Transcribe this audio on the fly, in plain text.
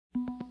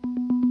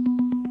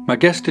My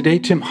guest today,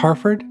 Tim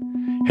Harford,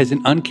 has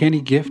an uncanny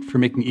gift for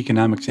making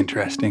economics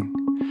interesting.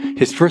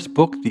 His first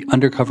book, The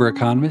Undercover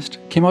Economist,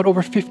 came out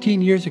over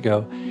 15 years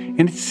ago,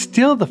 and it's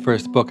still the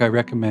first book I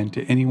recommend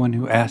to anyone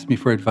who asks me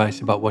for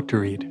advice about what to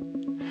read.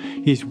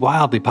 He's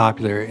wildly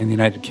popular in the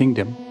United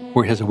Kingdom,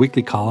 where he has a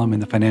weekly column in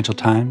the Financial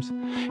Times,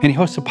 and he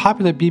hosts a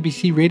popular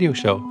BBC radio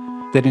show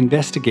that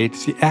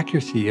investigates the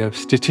accuracy of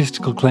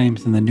statistical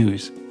claims in the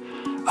news.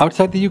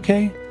 Outside the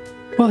UK,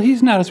 well,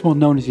 he's not as well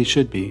known as he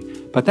should be,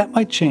 but that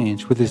might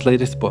change with his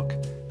latest book,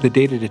 The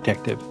Data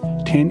Detective,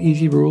 10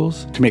 Easy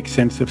Rules to Make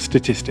Sense of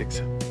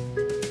Statistics.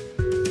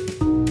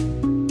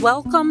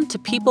 Welcome to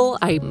People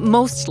I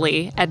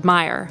Mostly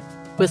Admire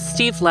with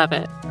Steve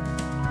Levitt.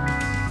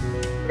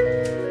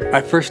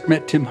 I first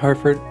met Tim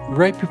Harford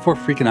right before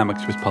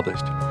Freakonomics was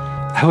published.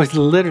 I was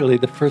literally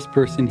the first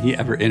person he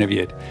ever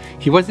interviewed.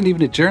 He wasn't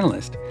even a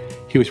journalist.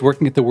 He was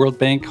working at the World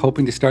Bank,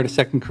 hoping to start a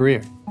second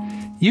career.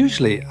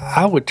 Usually,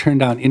 I would turn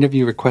down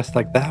interview requests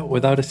like that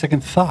without a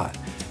second thought,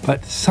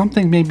 but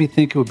something made me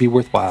think it would be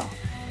worthwhile.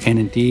 And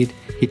indeed,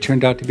 he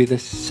turned out to be the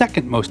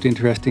second most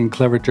interesting and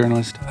clever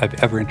journalist I've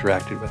ever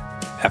interacted with,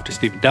 after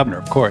Stephen Dubner,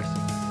 of course.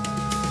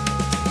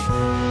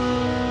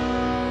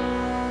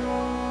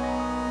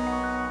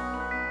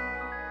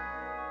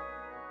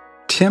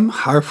 Tim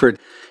Harford,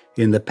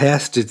 in the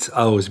past, it's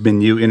always been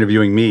you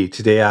interviewing me.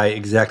 Today, I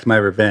exact my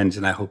revenge,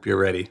 and I hope you're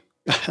ready.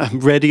 I'm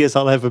ready as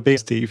I'll ever be,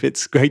 Steve.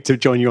 It's great to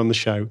join you on the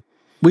show.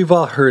 We've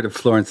all heard of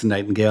Florence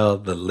Nightingale,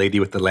 the lady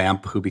with the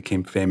lamp who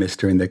became famous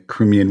during the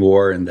Crimean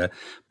War and the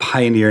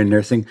pioneer in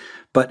nursing.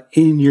 But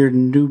in your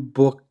new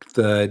book,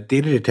 The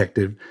Data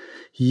Detective,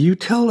 you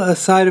tell a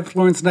side of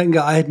Florence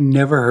Nightingale I had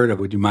never heard of.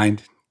 Would you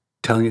mind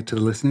telling it to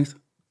the listeners?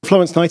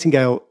 Florence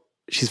Nightingale,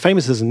 she's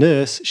famous as a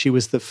nurse. She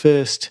was the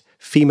first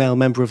female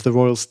member of the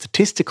Royal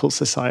Statistical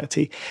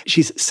Society.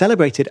 She's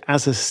celebrated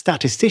as a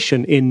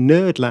statistician in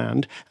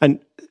Nerdland. And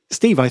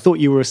Steve, I thought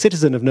you were a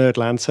citizen of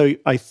Nerdland, so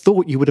I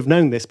thought you would have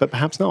known this, but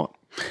perhaps not.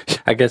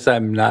 I guess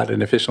I'm not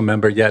an official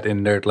member yet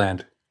in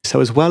Nerdland. So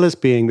as well as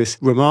being this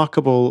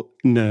remarkable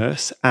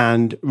nurse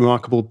and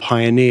remarkable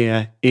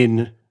pioneer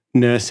in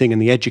nursing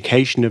and the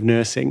education of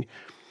nursing,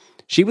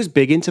 she was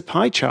big into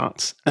pie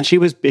charts and she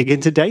was big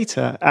into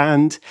data.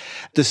 And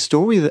the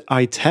story that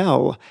I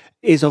tell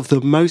is of the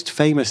most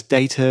famous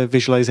data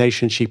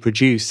visualization she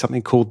produced,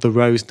 something called the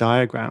Rose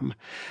diagram.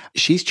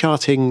 She's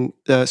charting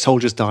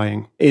soldiers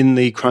dying in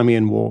the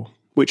Crimean War,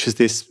 which is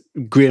this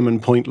grim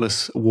and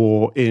pointless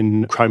war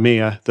in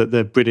Crimea that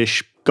the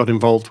British got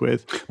involved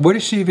with. Where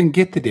does she even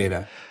get the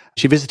data?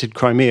 She visited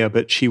Crimea,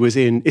 but she was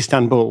in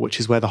Istanbul, which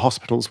is where the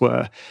hospitals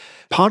were.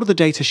 Part of the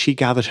data she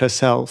gathered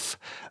herself.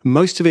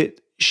 Most of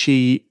it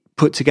she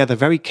put together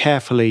very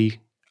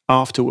carefully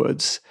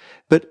afterwards.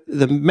 But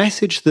the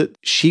message that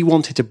she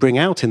wanted to bring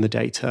out in the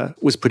data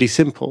was pretty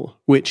simple,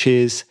 which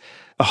is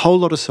a whole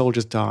lot of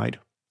soldiers died,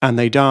 and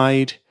they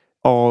died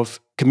of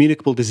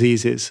communicable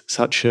diseases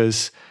such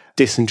as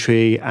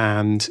dysentery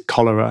and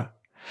cholera.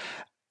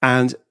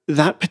 And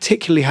that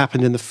particularly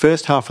happened in the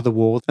first half of the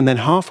war. And then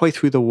halfway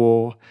through the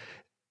war,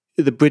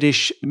 the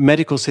British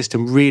medical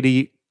system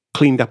really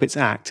cleaned up its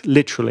act,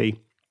 literally,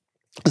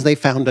 as they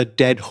found a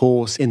dead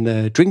horse in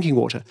the drinking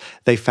water.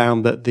 They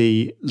found that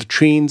the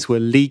latrines were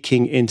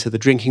leaking into the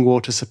drinking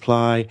water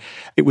supply.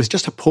 It was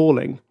just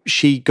appalling.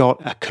 She got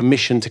a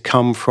commission to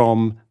come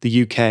from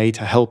the UK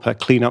to help her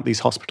clean up these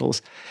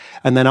hospitals.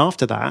 And then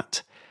after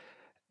that,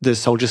 the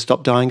soldiers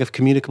stopped dying of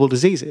communicable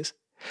diseases.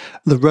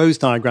 The Rose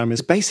diagram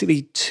is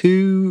basically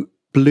two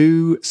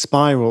blue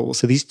spirals.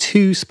 So these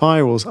two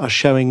spirals are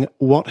showing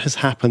what has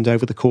happened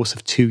over the course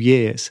of 2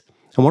 years.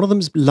 And one of them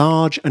is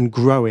large and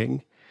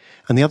growing,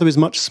 and the other is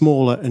much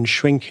smaller and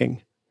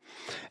shrinking.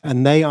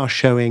 And they are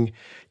showing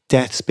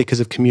deaths because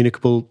of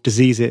communicable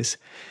diseases.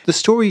 The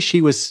story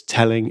she was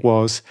telling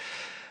was,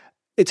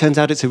 it turns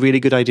out it's a really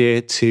good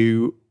idea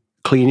to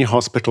clean your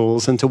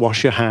hospitals and to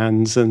wash your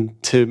hands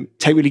and to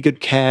take really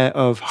good care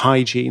of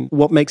hygiene.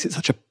 What makes it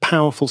such a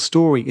powerful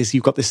story is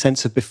you've got this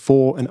sense of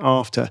before and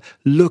after.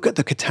 Look at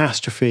the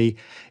catastrophe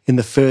in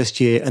the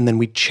first year, and then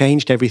we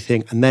changed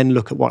everything, and then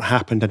look at what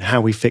happened and how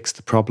we fixed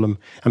the problem,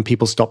 and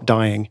people stopped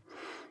dying.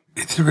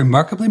 It's a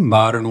remarkably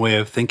modern way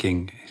of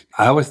thinking.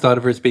 I always thought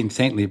of her as being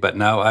saintly, but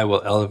now I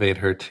will elevate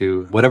her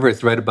to whatever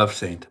is right above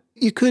saint.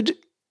 You could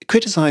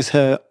criticize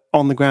her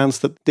on the grounds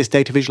that this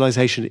data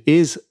visualization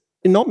is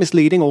not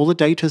misleading. All the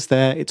data's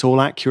there. It's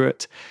all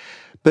accurate.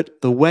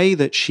 But the way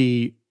that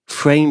she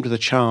framed the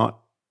chart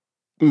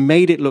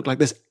made it look like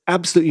there's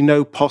absolutely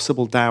no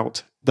possible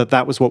doubt that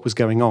that was what was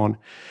going on.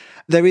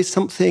 There is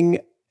something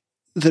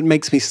that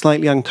makes me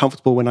slightly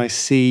uncomfortable when I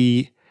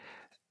see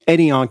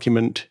any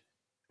argument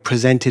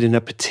presented in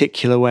a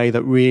particular way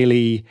that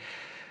really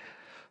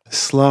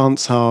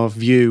slants our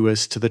view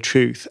as to the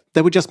truth.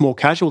 There were just more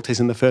casualties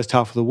in the first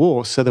half of the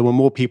war, so there were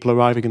more people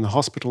arriving in the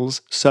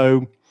hospitals,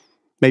 so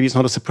maybe it's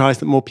not a surprise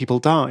that more people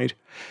died.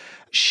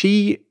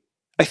 She,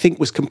 I think,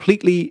 was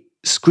completely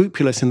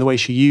scrupulous in the way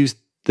she used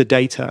the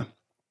data,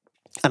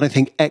 and I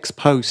think ex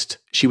post,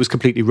 she was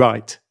completely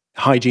right.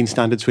 Hygiene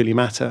standards really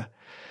matter.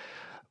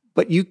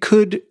 But you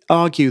could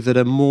argue that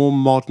a more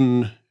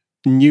modern,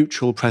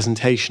 neutral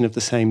presentation of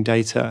the same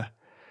data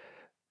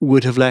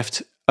would have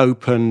left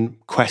open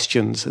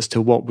questions as to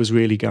what was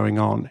really going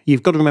on.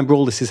 You've got to remember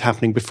all this is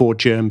happening before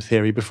germ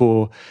theory,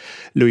 before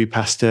Louis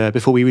Pasteur,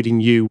 before we really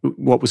knew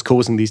what was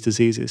causing these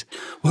diseases.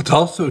 Well, it's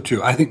also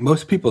true. I think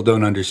most people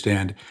don't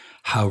understand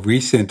how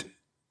recent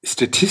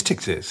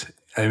statistics is.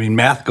 I mean,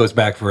 math goes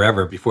back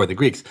forever before the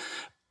Greeks,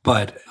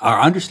 but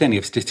our understanding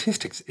of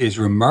statistics is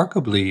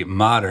remarkably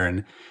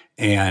modern.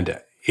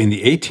 And in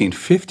the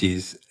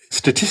 1850s,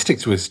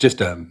 statistics was just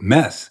a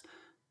mess.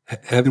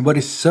 And what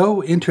is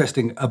so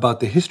interesting about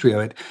the history of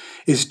it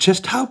is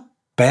just how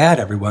bad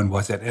everyone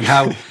was at it, and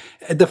how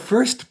the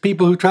first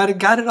people who tried it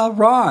got it all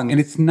wrong. And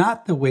it's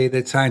not the way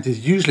that science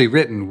is usually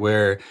written,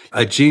 where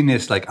a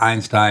genius like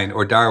Einstein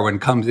or Darwin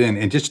comes in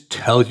and just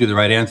tells you the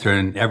right answer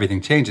and everything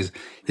changes.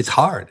 It's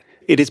hard.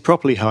 It is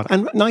properly hard.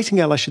 And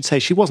Nightingale, I should say,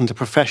 she wasn't a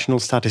professional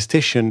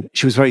statistician.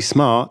 She was very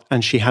smart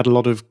and she had a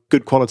lot of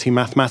good quality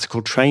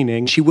mathematical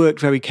training. She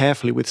worked very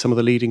carefully with some of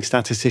the leading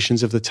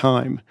statisticians of the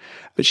time.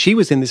 But she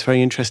was in this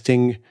very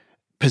interesting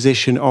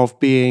position of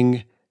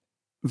being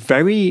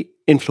very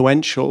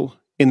influential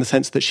in the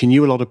sense that she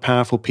knew a lot of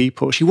powerful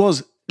people. She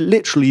was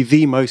literally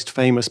the most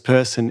famous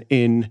person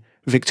in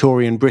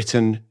Victorian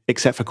Britain,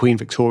 except for Queen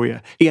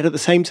Victoria. Yet at the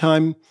same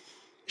time,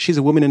 she's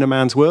a woman in a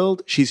man's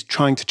world. She's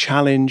trying to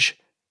challenge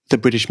the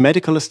British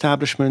medical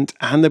establishment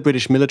and the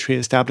British military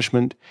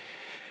establishment.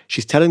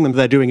 She's telling them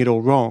they're doing it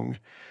all wrong.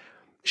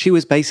 She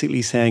was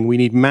basically saying we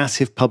need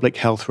massive public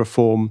health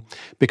reform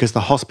because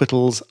the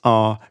hospitals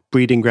are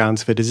breeding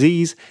grounds for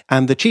disease.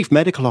 And the chief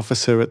medical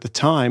officer at the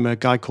time, a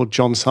guy called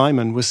John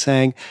Simon, was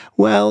saying,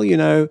 well,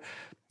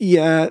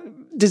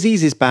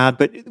 disease is bad,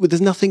 but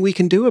there's nothing we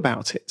can do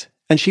about it.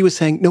 And she was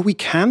saying, no, we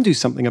can do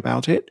something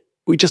about it.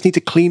 We just need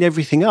to clean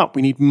everything up.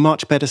 We need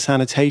much better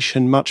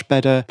sanitation, much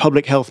better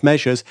public health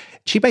measures.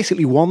 She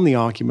basically won the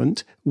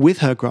argument with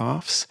her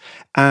graphs,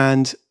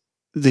 and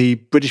the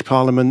British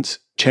Parliament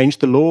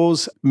changed the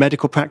laws,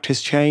 medical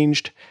practice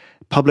changed,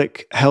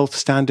 public health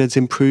standards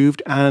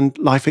improved, and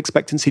life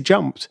expectancy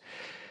jumped.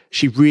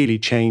 She really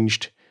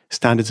changed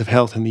standards of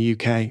health in the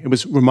UK. It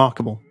was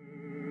remarkable.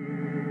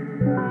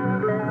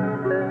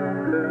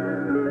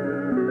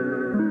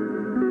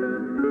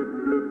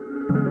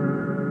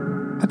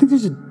 I think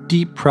there's a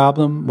deep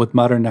problem with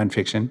modern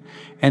nonfiction,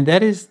 and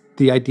that is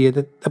the idea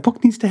that a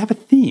book needs to have a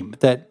theme,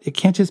 that it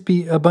can't just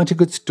be a bunch of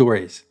good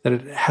stories, that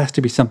it has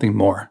to be something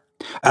more.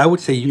 I would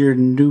say your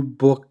new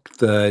book,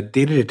 The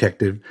Data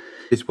Detective,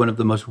 is one of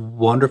the most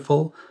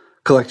wonderful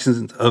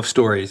collections of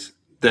stories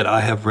that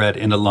I have read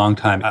in a long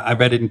time. I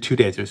read it in 2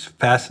 days. It was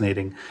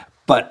fascinating.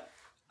 But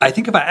I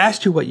think if I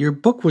asked you what your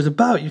book was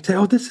about, you'd say,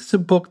 oh, this is a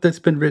book that's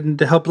been written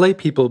to help lay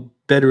people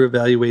better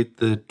evaluate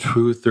the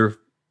truth or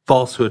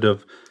falsehood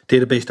of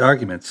data-based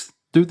arguments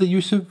through the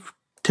use of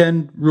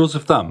 10 rules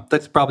of thumb.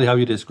 That's probably how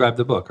you describe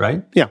the book,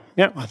 right? Yeah,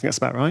 I think that's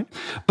about right.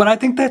 But I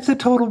think that's a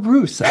total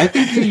ruse. I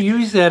think you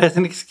use that as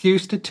an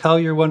excuse to tell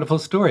your wonderful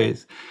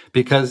stories,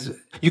 because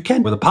you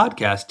can, with a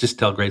podcast, just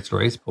tell great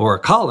stories, or a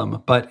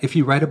column. But if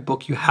you write a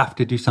book, you have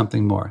to do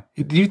something more.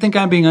 Do you think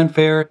I'm being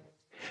unfair?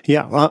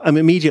 Yeah, well, I'm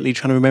immediately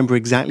trying to remember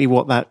exactly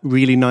what that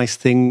really nice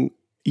thing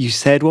you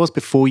said was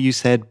before you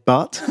said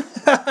but.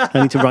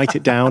 I need to write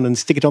it down and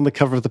stick it on the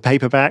cover of the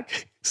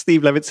paperback.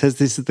 Steve Levitt says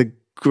this is the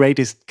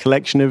greatest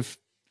collection of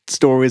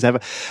stories ever.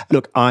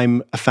 Look,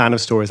 I'm a fan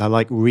of stories. I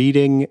like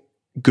reading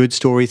good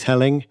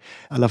storytelling.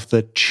 I love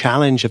the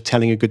challenge of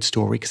telling a good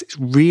story because it's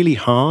really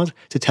hard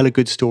to tell a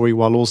good story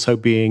while also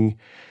being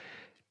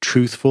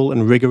truthful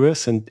and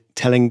rigorous and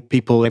telling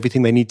people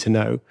everything they need to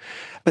know.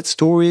 But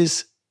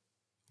stories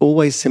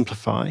always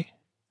simplify.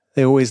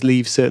 They always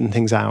leave certain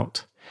things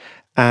out.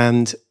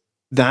 And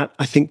that,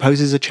 I think,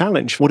 poses a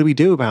challenge. What do we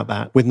do about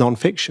that with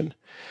nonfiction?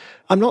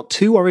 I'm not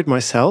too worried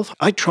myself.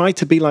 I try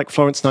to be like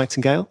Florence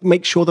Nightingale,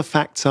 make sure the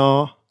facts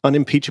are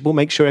unimpeachable,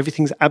 make sure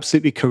everything's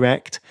absolutely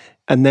correct,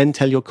 and then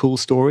tell your cool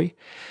story.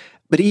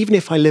 But even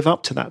if I live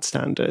up to that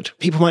standard,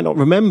 people might not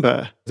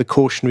remember the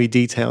cautionary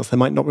details. They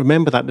might not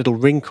remember that little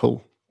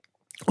wrinkle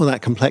or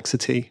that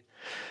complexity.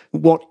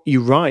 What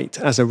you write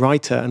as a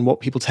writer and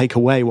what people take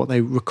away, what they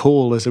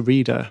recall as a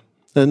reader,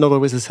 they're not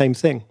always the same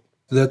thing.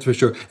 That's for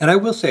sure. And I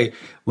will say,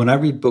 when I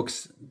read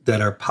books that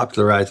are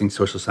popularizing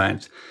social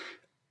science,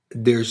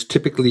 there's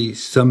typically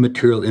some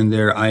material in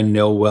there I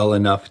know well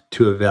enough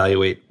to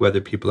evaluate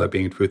whether people are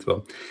being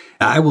truthful.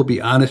 I will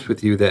be honest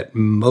with you that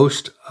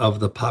most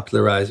of the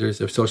popularizers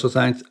of social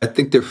science, I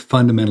think they're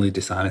fundamentally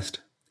dishonest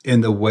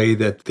in the way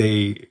that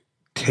they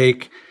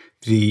take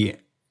the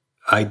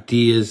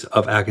ideas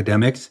of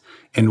academics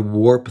and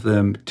warp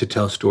them to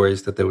tell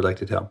stories that they would like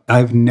to tell.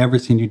 I've never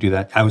seen you do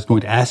that. I was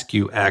going to ask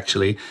you,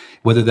 actually,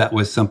 whether that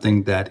was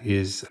something that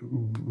is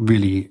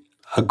really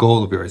a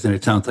goal of yours. And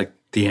it sounds like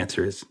the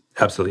answer is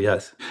absolutely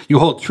yes. You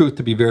hold truth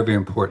to be very, very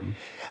important.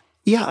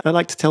 Yeah, I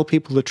like to tell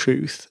people the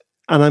truth.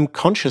 And I'm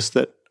conscious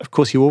that, of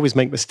course, you always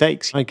make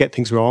mistakes. I get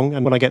things wrong.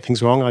 And when I get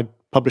things wrong, I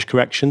publish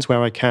corrections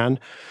where I can.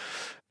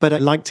 But I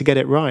like to get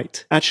it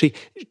right. Actually,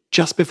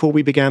 just before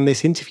we began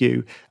this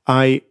interview,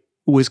 I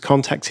was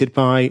contacted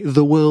by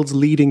the world's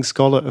leading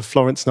scholar of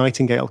Florence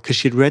Nightingale because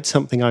she'd read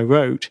something I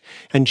wrote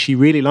and she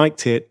really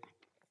liked it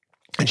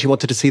and she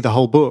wanted to see the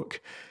whole book.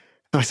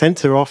 I sent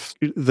her off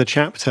the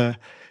chapter,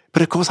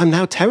 but of course I'm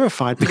now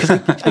terrified because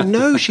I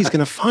know she's going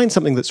to find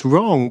something that's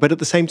wrong, but at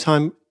the same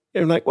time,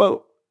 I'm like,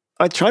 well,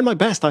 I tried my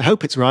best. I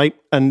hope it's right.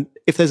 And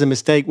if there's a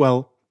mistake,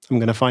 well, I'm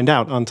going to find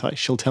out, aren't I?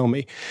 She'll tell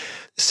me.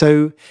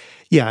 So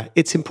yeah,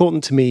 it's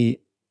important to me.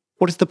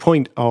 What is the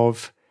point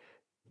of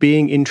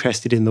being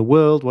interested in the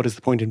world? What is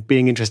the point in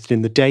being interested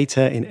in the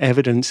data, in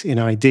evidence, in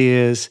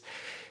ideas,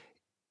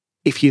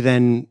 if you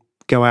then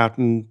go out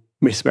and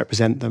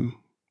misrepresent them?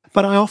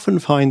 But I often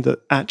find that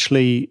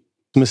actually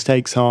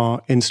mistakes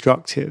are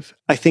instructive.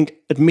 I think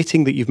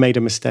admitting that you've made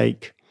a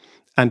mistake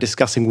and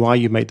discussing why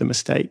you made the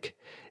mistake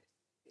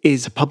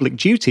is a public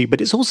duty,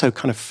 but it's also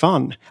kind of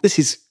fun. This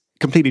is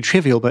completely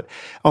trivial, but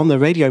on the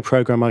radio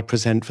program I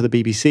present for the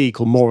BBC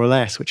called More or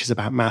Less, which is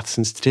about maths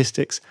and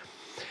statistics,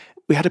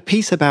 we had a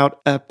piece about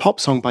a pop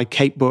song by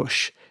Kate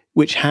Bush,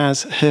 which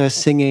has her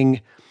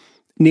singing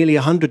nearly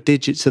 100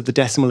 digits of the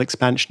decimal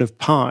expansion of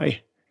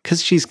pi,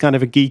 because she's kind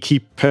of a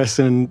geeky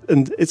person,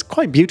 and it's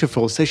quite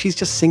beautiful. So she's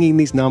just singing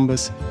these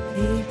numbers.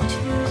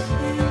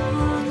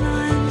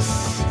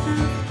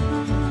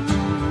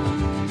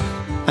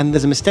 And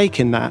there's a mistake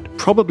in that,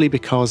 probably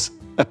because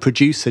a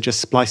producer just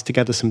spliced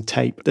together some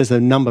tape. There's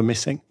a number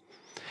missing.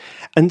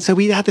 And so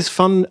we had this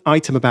fun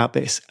item about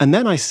this. And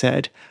then I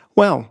said,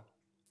 well,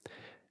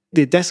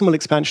 the decimal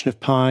expansion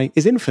of pi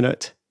is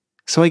infinite.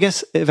 So I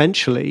guess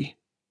eventually,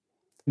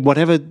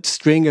 whatever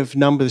string of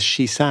numbers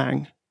she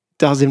sang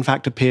does in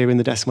fact appear in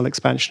the decimal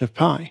expansion of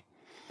pi.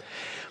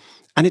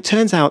 And it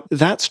turns out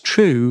that's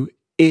true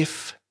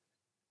if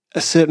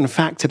a certain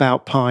fact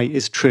about pi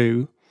is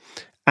true,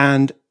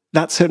 and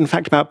that certain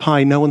fact about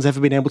pi no one's ever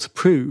been able to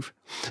prove.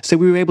 So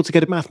we were able to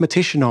get a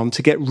mathematician on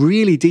to get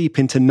really deep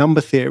into number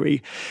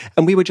theory,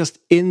 and we were just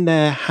in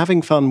there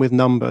having fun with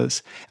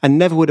numbers, and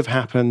never would have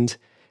happened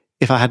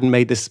if I hadn't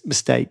made this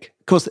mistake.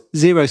 Of course,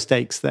 zero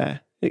stakes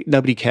there.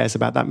 Nobody cares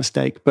about that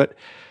mistake, but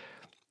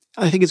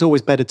I think it's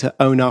always better to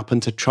own up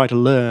and to try to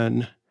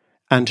learn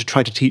and to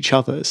try to teach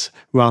others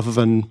rather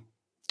than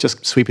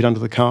just sweep it under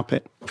the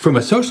carpet. From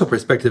a social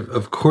perspective,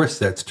 of course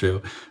that's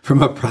true.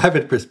 From a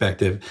private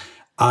perspective,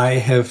 I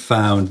have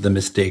found the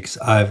mistakes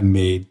I've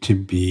made to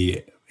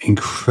be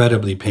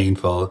incredibly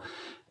painful,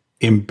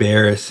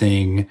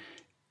 embarrassing,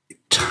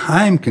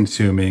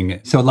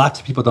 time-consuming. So lots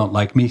of people don't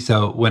like me.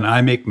 So when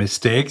I make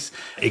mistakes,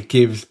 it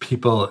gives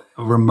people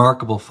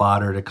remarkable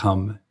fodder to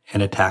come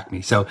and attack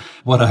me. So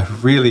what I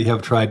really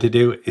have tried to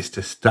do is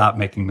to stop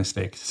making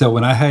mistakes. So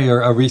when I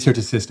hire a research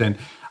assistant,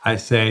 I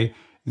say,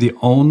 the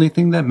only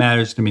thing that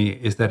matters to me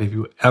is that if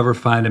you ever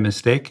find a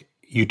mistake,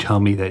 you tell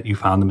me that you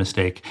found the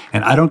mistake.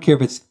 And I don't care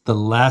if it's the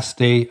last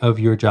day of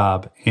your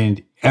job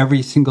and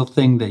every single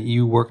thing that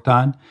you worked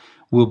on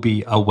will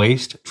be a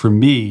waste. For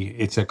me,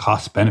 it's a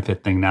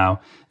cost-benefit thing now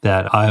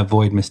that I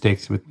avoid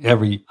mistakes with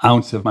every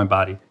ounce of my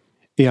body.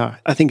 Yeah,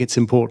 I think it's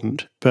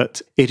important,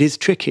 but it is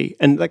tricky.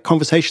 And that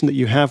conversation that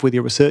you have with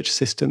your research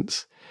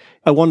assistants,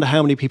 I wonder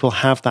how many people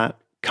have that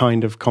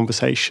kind of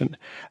conversation.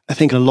 I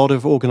think a lot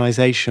of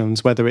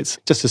organizations, whether it's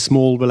just a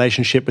small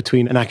relationship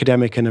between an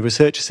academic and a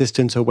research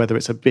assistant, or whether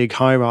it's a big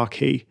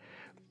hierarchy,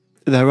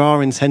 there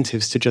are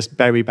incentives to just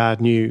bury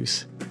bad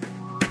news.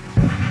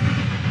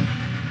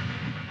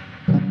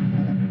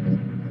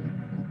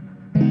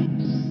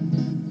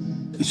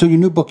 So your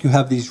new book, you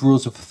have these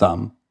rules of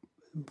thumb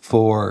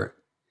for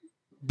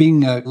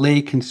being a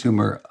lay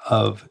consumer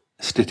of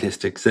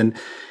statistics. And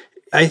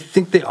I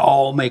think they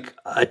all make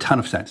a ton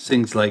of sense.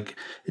 Things like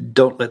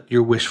don't let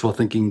your wishful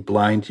thinking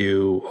blind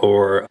you,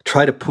 or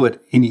try to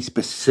put any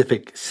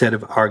specific set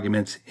of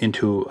arguments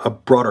into a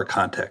broader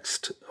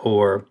context,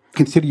 or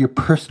consider your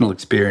personal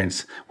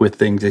experience with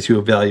things as you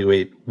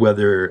evaluate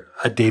whether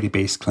a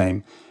database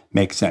claim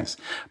makes sense.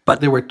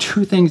 But there were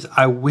two things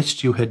I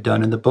wished you had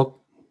done in the book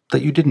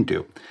that you didn't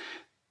do.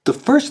 The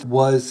first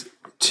was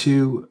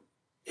to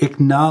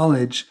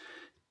acknowledge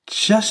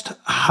just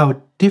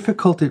how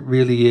difficult it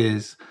really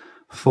is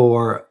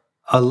for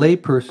a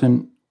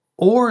layperson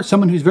or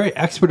someone who's very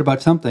expert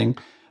about something,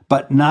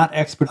 but not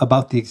expert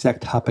about the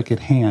exact topic at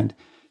hand,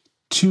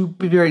 to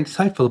be very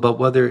insightful about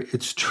whether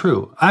it's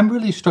true. I'm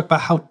really struck by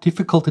how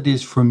difficult it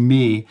is for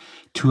me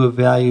to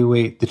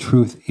evaluate the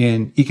truth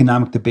in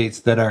economic debates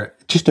that are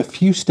just a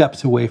few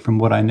steps away from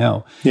what I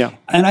know. Yeah.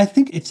 And I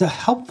think it's a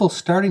helpful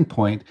starting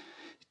point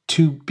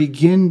to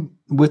begin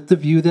with the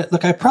view that,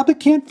 look, I probably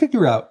can't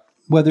figure out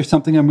whether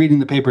something I'm reading in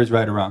the paper is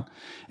right or wrong.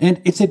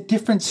 And it's a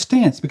different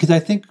stance because I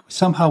think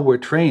somehow we're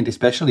trained,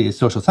 especially as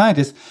social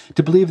scientists,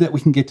 to believe that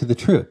we can get to the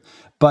truth.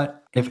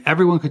 But if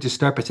everyone could just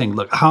start by saying,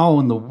 look, how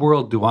in the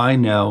world do I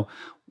know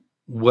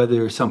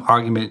whether some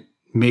argument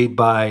made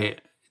by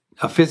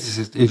a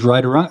physicist is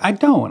right or wrong?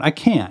 I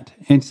can't.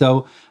 And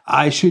so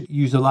I should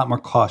use a lot more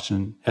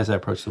caution as I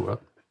approach the world.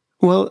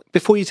 Well,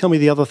 before you tell me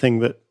the other thing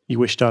that you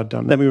wished I'd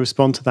done, let me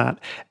respond to that.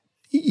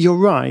 You're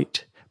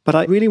right, but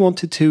I really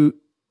wanted to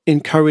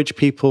encourage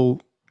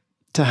people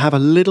to have a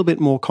little bit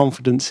more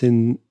confidence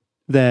in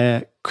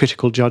their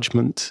critical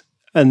judgment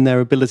and their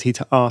ability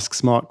to ask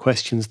smart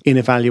questions in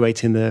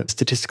evaluating the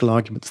statistical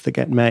arguments that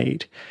get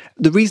made.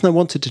 The reason I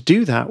wanted to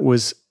do that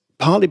was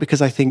partly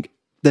because I think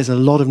there's a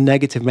lot of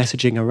negative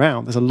messaging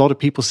around. There's a lot of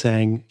people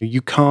saying,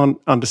 you can't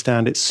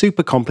understand, it's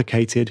super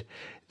complicated,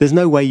 there's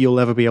no way you'll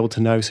ever be able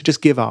to know, so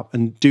just give up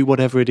and do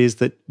whatever it is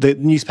that the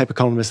newspaper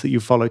columnist that you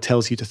follow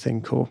tells you to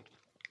think, or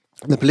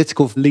the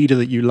political leader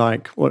that you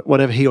like,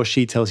 whatever he or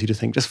she tells you to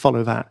think, just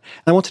follow that.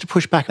 And I wanted to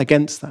push back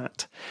against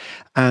that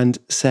and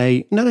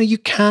say, no, you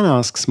can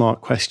ask smart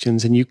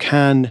questions and you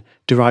can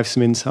derive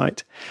some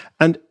insight.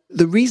 And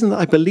the reason that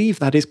I believe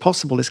that is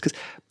possible is because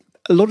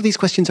a lot of these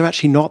questions are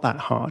actually not that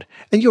hard.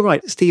 And you're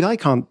right, Steve, I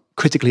can't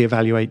critically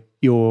evaluate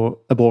your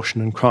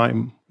abortion and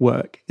crime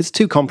work. It's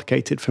too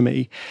complicated for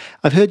me.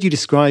 I've heard you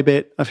describe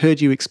it. I've heard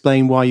you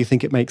explain why you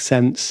think it makes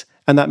sense,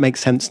 and that makes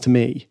sense to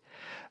me.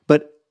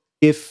 But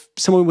if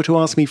someone were to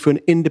ask me for an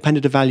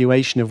independent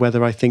evaluation of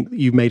whether I think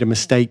you made a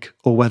mistake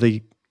or whether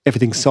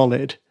everything's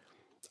solid,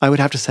 I would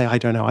have to say, I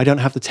don't know. I don't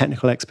have the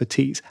technical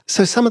expertise.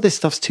 So some of this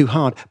stuff's too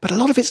hard, but a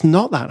lot of it's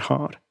not that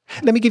hard.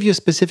 Let me give you a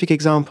specific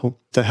example.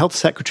 The Health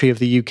Secretary of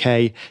the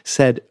UK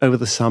said over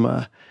the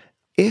summer,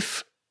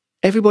 if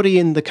everybody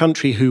in the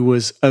country who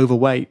was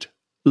overweight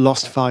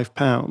lost 5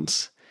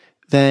 pounds,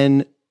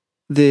 then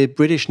the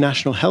British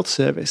National Health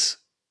Service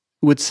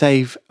would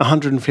save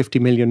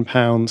 £150 million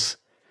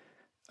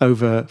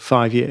over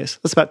 5 years.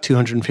 That's about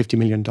 $250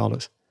 million.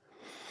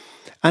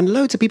 And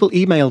loads of people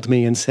emailed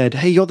me and said,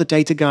 hey, you're the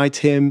data guy,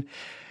 Tim.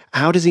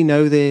 How does he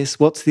know this?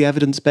 What's the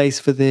evidence base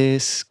for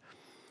this?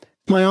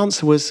 My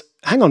answer was,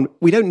 hang on,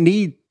 we don't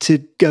need to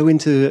go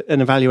into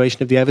an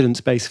evaluation of the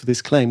evidence base for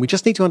this claim. We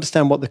just need to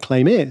understand what the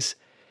claim is.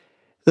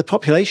 The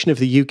population of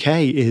the UK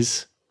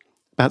is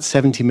about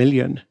 70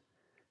 million.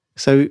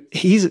 So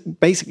he's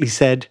basically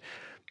said,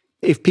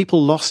 if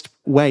people lost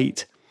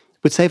weight,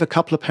 would save a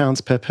couple of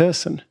pounds per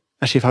person.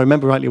 Actually, if I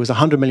remember rightly, it was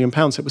 £100 million,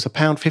 so it was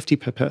 £1.50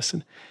 per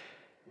person.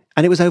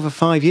 And it was over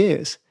 5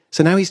 years.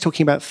 So now he's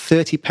talking about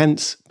 30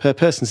 pence per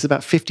person. This is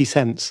about 50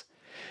 cents.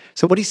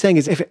 So what he's saying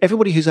is if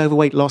everybody who's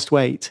overweight lost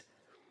weight,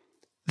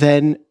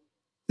 then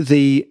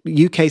the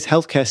UK's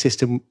healthcare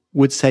system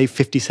would save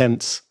 50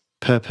 cents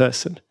per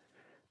person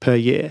per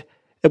year.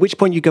 At which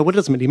point you go, well, it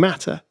doesn't really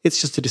matter.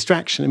 It's just a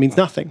distraction. It means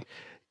nothing.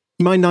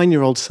 My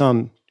 9-year-old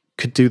son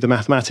could do the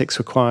mathematics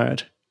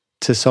required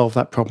to solve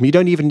that problem. You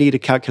don't even need a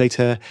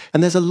calculator.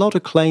 And there's a lot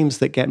of claims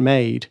that get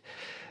made.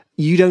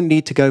 You don't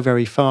need to go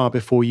very far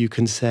before you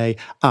can say,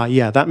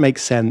 yeah, that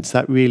makes sense.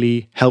 That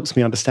really helps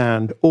me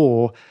understand.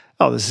 Or,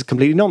 oh, this is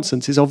completely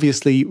nonsense. It's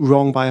obviously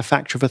wrong by a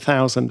factor of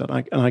 1,000.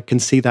 And I can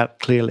see that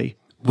clearly.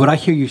 What I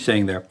hear you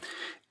saying there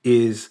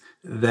is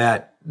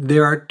that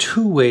there are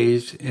two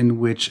ways in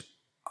which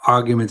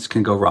arguments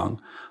can go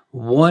wrong.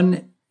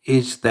 One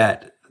is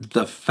that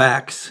the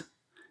facts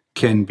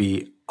can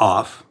be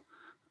off,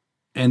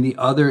 and the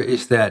other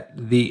is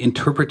that the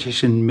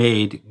interpretation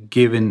made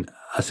given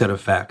a set of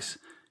facts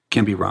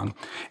can be wrong.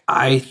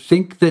 I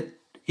think that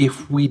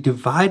if we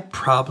divide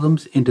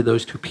problems into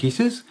those two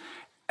pieces,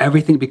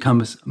 everything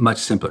becomes much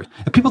simpler.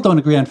 If people don't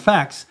agree on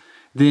facts,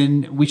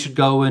 then we should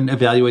go and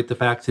evaluate the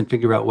facts and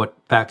figure out what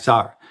facts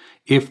are.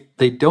 If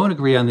they don't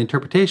agree on the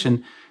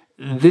interpretation,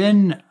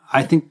 then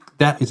I think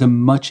that is a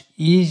much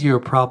easier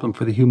problem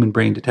for the human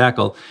brain to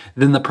tackle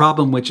than the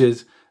problem which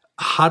is,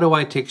 how do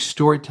I take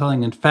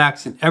storytelling and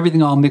facts and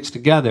everything all mixed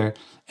together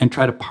and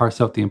try to parse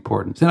out the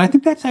importance? And I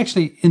think that's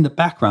actually in the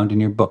background in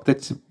your book.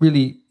 That's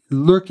really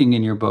lurking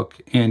in your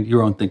book and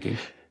your own thinking.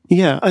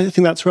 Yeah, I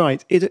think that's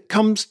right. It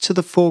comes to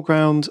the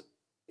foreground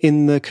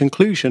in the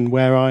conclusion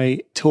where I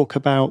talk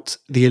about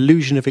the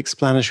illusion of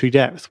explanatory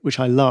depth, which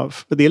I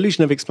love. But the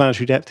illusion of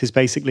explanatory depth is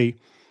basically,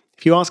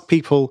 if you ask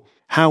people,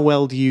 how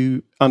well do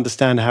you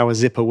understand how a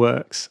zipper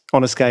works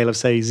on a scale of,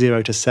 say,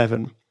 0 to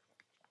 7?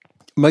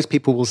 Most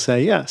people will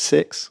say, yeah,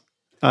 6.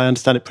 I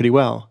understand it pretty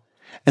well.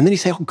 And then you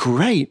say, oh,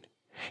 great.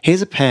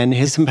 Here's a pen,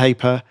 here's some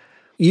paper.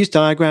 Use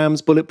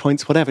diagrams, bullet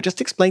points, whatever. Just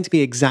explain to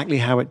me exactly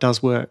how it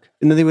does work.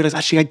 And then they realize,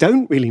 actually, I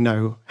don't really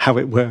know how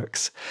it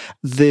works.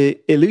 The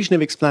illusion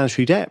of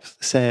explanatory depth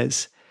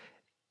says,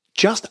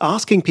 just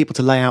asking people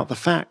to lay out the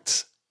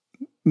facts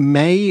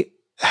may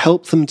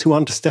help them to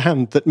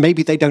understand that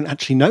maybe they don't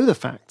actually know the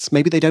facts.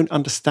 Maybe they don't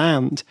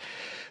understand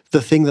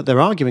the thing that they're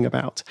arguing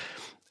about.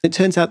 It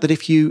turns out that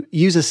if you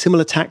use a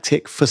similar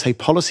tactic for, say,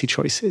 policy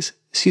choices,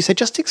 so you say,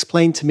 just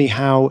explain to me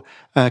how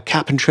a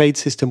cap and trade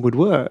system would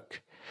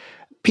work.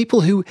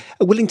 People who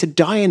are willing to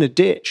die in a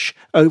ditch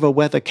over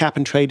whether cap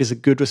and trade is a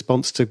good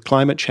response to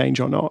climate change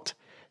or not,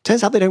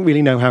 turns out they don't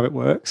really know how it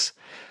works.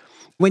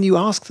 When you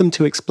ask them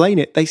to explain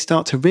it, they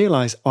start to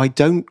realize, oh, I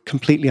don't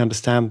completely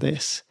understand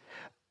this.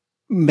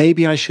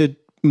 Maybe I should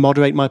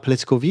moderate my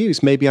political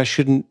views. Maybe I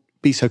shouldn't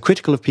be so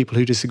critical of people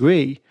who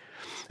disagree.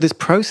 This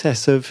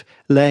process of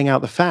laying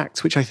out the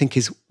facts, which I think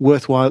is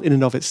worthwhile in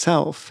and of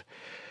itself,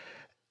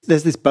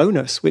 there's this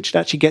bonus which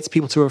actually gets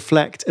people to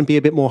reflect and be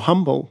a bit more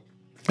humble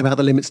about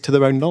the limits to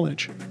their own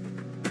knowledge.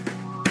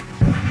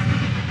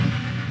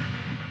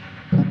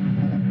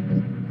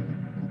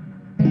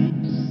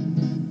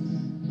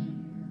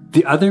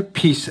 The other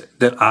piece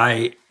that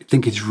I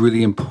think is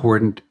really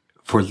important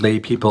for lay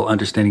people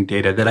understanding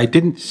data that I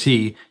didn't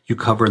see you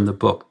cover in the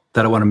book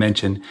that I want to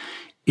mention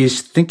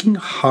is thinking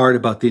hard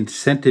about the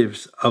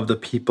incentives of the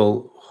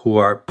people who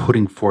are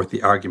putting forth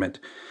the argument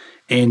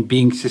and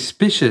being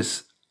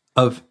suspicious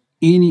of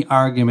any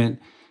argument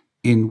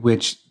in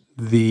which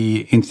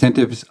the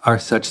incentives are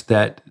such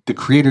that the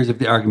creators of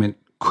the argument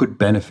could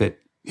benefit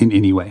in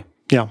any way.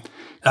 Yeah.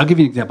 I'll give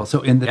you an example.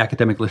 So in the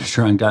academic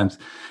literature on guns,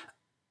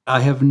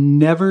 I have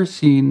never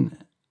seen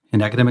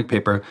an academic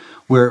paper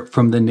where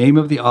from the name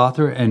of the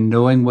author and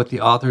knowing what the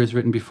author has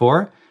written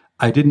before,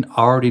 I didn't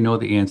already know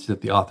the answer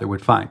that the author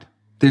would find.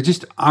 There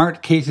just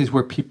aren't cases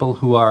where people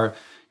who are,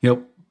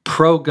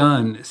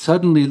 pro-gun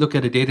suddenly look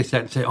at a data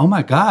set and say, oh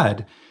my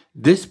God,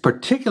 this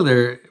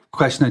particular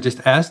question I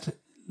just asked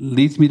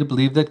leads me to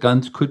believe that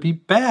guns could be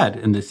bad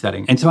in this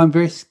setting. And so I'm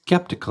very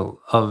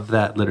skeptical of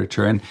that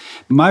literature. And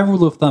my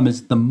rule of thumb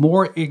is the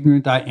more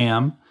ignorant I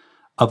am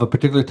of a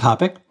particular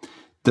topic,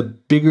 the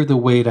bigger the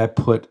weight I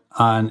put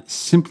on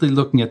simply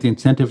looking at the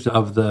incentives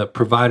of the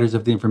providers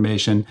of the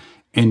information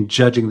and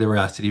judging the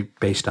veracity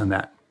based on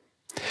that.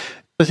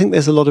 I think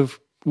there's a lot of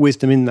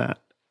wisdom in that.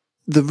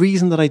 The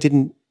reason that I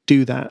didn't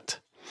do that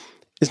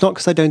is not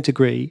because I don't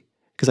agree,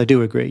 because I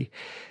do agree.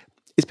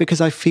 It's because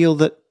I feel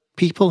that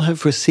people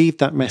have received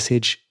that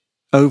message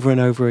over and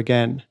over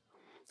again.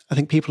 I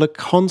think people are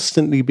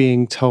constantly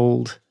being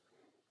told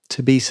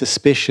to be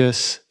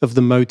suspicious of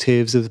the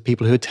motives of the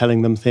people who are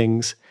telling them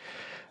things.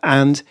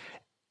 And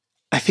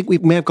I think we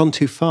may have gone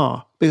too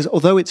far, because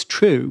although it's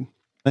true,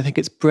 I think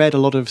it's bred a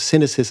lot of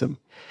cynicism.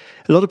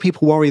 A lot of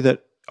people worry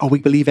that, we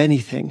believe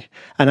anything.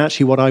 And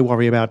actually what I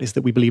worry about is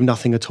that we believe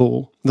nothing at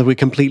all, that we're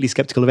completely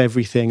skeptical of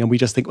everything. And we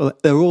just think, well,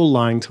 they're all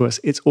lying to us.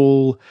 It's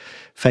all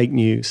fake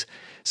news.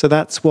 So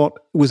that's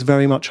what was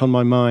very much on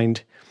my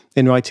mind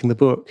in writing the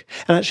book.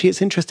 And actually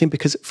it's interesting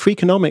because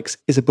Freakonomics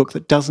is a book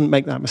that doesn't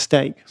make that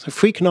mistake. So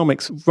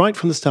Freakonomics, right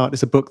from the start,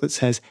 is a book that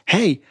says,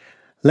 hey,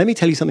 let me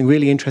tell you something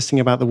really interesting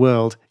about the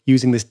world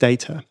using this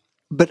data.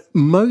 But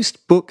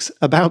most books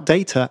about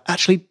data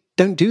actually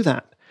don't do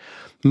that.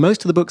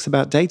 Most of the books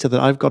about data that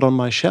I've got on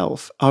my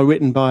shelf are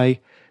written by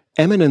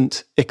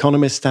eminent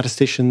economists,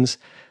 statisticians,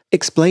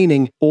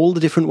 explaining all the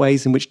different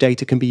ways in which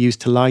data can be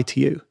used to lie to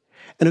you.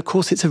 And of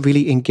course, it's a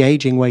really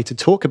engaging way to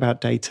talk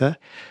about data.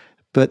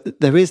 But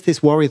there is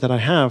this worry that I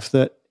have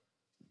that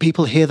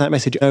people hear that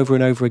message over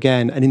and over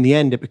again, and in the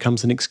end, it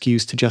becomes an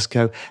excuse to just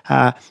go,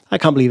 I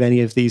can't believe any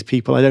of these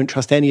people. I don't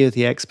trust any of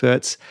the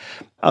experts.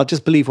 I'll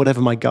just believe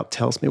whatever my gut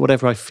tells me,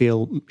 whatever I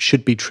feel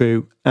should be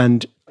true.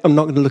 And I'm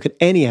not going to look at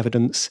any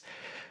evidence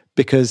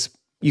because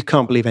you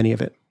can't believe any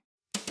of it.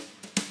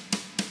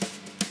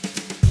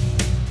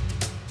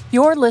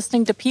 You're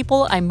listening to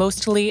People I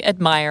Mostly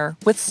Admire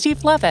with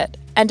Steve Levitt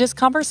and his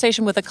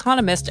conversation with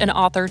economist and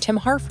author Tim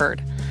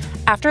Harford.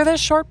 After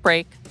this short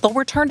break, they'll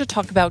return to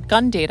talk about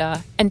gun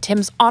data and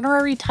Tim's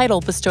honorary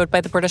title bestowed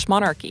by the British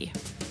monarchy.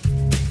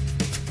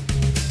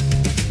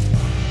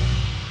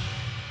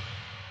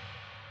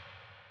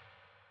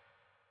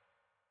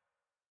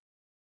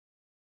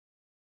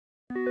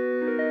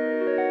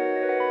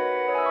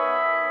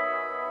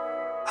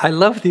 I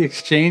love the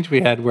exchange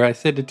we had where I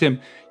said to Tim,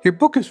 your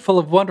book is full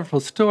of wonderful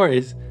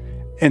stories.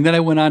 And then I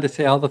went on to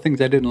say all the things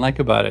I didn't like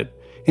about it.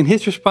 And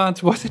his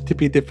response wasn't to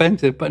be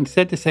defensive, but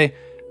instead to say,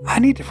 I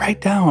need to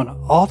write down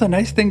all the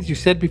nice things you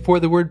said before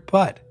the word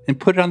but and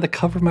put it on the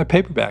cover of my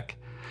paperback.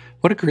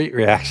 What a great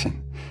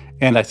reaction.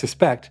 And I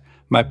suspect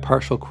my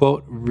partial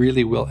quote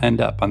really will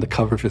end up on the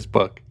cover of his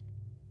book.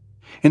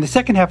 In the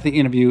second half of the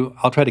interview,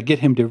 I'll try to get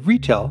him to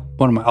retell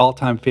one of my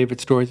all-time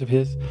favorite stories of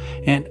his,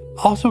 and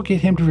also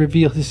get him to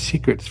reveal his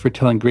secrets for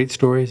telling great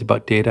stories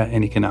about data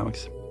and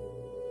economics.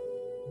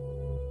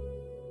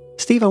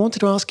 Steve, I wanted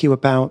to ask you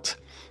about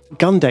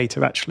gun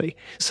data, actually.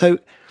 So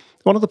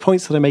one of the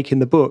points that I make in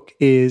the book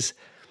is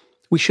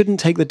we shouldn't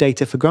take the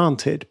data for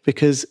granted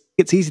because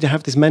it's easy to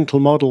have this mental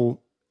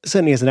model,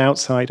 certainly as an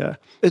outsider.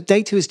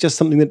 Data is just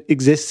something that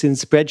exists in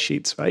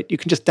spreadsheets, right? You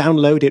can just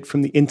download it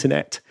from the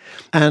internet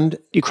and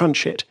you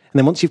crunch it. And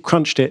then once you've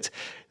crunched it,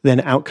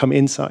 then out come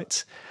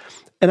insights.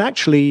 And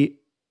actually,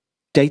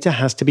 data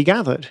has to be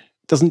gathered.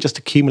 It doesn't just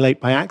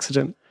accumulate by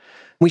accident.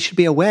 We should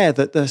be aware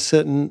that there are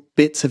certain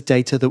bits of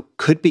data that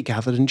could be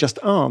gathered and just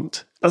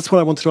aren't. That's what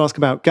I wanted to ask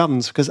about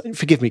guns, because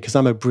forgive me, because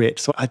I'm a Brit,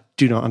 so I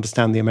do not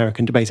understand the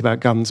American debate about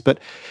guns. But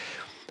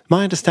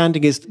my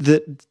understanding is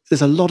that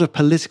there's a lot of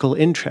political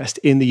interest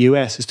in the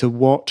US as to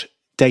what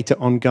data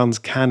on guns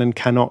can and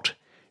cannot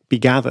be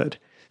gathered.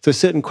 There are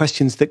certain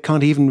questions that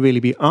can't even really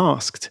be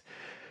asked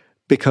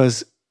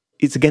because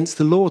it's against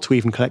the law to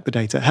even collect the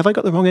data. Have I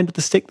got the wrong end of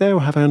the stick there,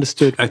 or have I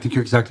understood? I think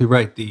you're exactly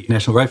right. The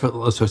National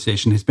Rifle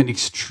Association has been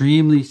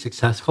extremely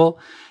successful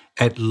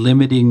at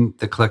limiting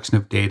the collection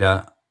of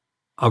data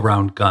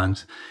around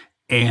guns.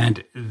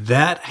 And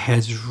that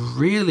has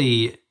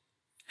really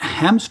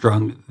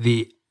hamstrung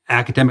the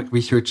academic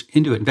research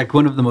into it. In fact,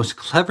 one of the most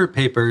clever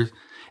papers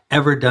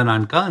ever done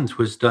on guns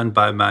was done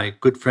by my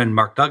good friend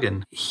Mark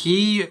Duggan.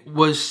 He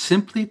was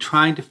simply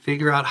trying to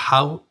figure out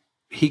how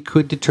he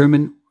could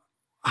determine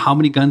how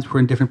many guns were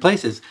in different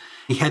places.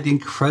 He had the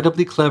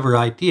incredibly clever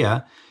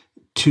idea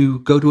to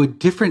go to a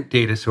different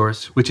data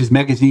source, which is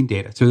magazine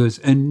data. So there's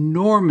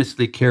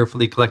enormously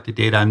carefully collected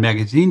data on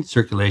magazine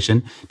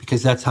circulation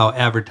because that's how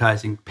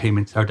advertising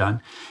payments are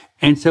done.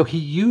 And so he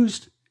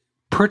used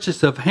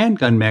purchase of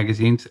handgun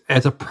magazines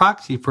as a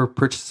proxy for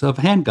purchase of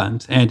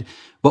handguns. And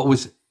what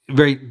was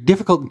very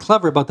difficult and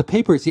clever about the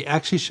paper is he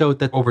actually showed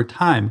that over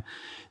time,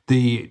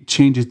 the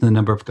changes in the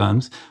number of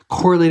guns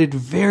correlated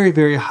very,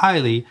 very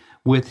highly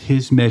with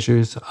his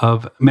measures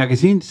of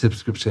magazine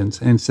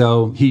subscriptions. And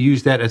so he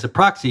used that as a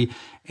proxy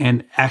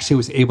and actually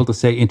was able to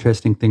say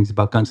interesting things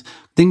about guns.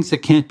 Things that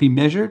can't be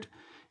measured,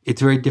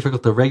 it's very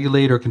difficult to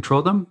regulate or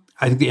control them.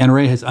 I think the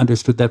NRA has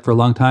understood that for a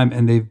long time,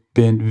 and they've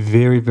been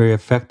very, very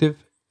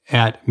effective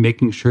at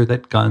making sure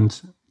that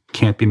guns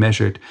can't be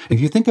measured.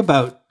 If you think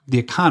about the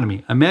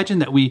economy, imagine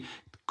that we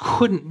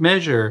couldn't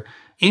measure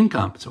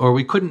incomes or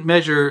we couldn't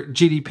measure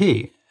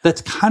GDP.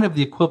 That's kind of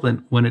the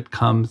equivalent when it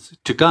comes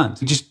to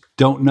guns. You just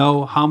don't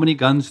know how many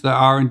guns there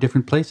are in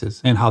different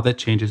places and how that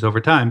changes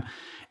over time.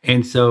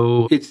 And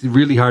so it's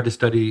really hard to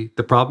study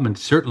the problem and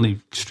certainly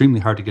extremely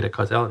hard to get at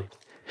causality.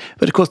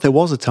 But of course, there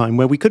was a time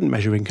where we couldn't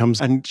measure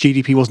incomes and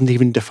GDP wasn't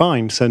even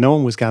defined. So no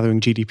one was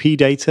gathering GDP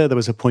data. There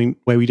was a point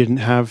where we didn't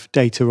have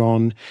data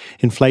on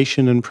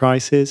inflation and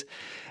prices.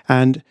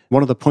 And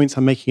one of the points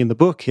I'm making in the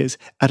book is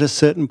at a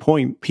certain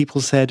point,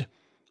 people said,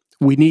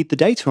 we need the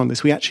data on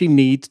this. We actually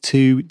need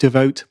to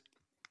devote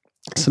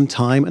some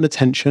time and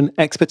attention,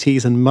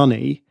 expertise and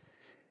money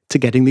to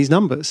getting these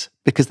numbers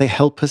because they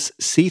help us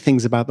see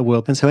things about the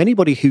world. And so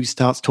anybody who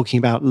starts talking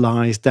about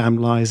lies, damn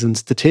lies and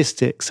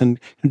statistics and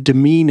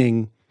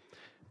demeaning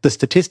the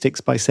statistics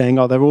by saying,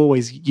 oh, they're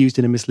always used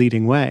in a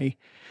misleading way.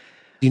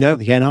 The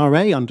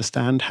NRA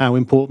understand how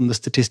important the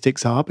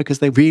statistics are because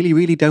they really,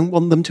 really don't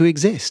want them to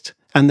exist.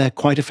 And they're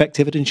quite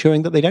effective at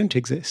ensuring that they don't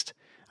exist.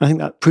 I think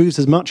that proves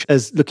as much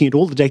as looking at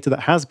all the data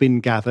that has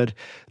been gathered,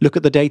 look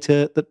at the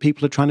data that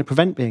people are trying to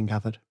prevent being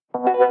gathered.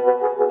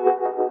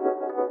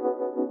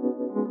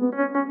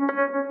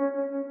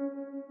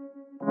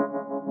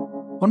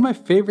 One of my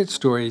favorite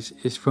stories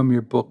is from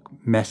your book,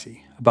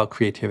 Messy, about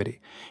creativity.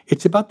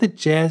 It's about the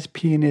jazz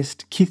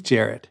pianist Keith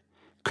Jarrett.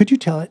 Could you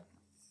tell it?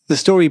 The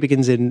story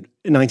begins in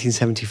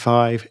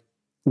 1975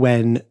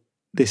 when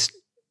this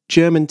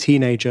German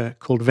teenager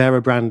called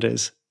Vera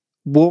Brandes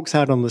walks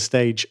out on the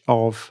stage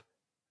of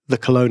the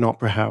Cologne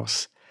Opera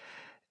House,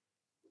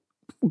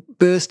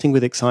 bursting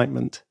with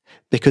excitement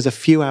because a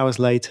few hours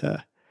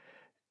later,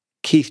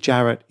 Keith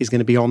Jarrett is going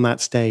to be on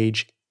that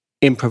stage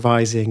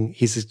improvising.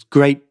 He's a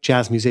great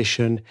jazz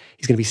musician.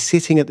 He's going to be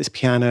sitting at this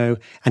piano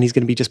and he's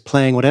going to be just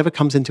playing whatever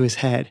comes into his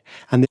head.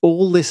 And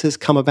all this has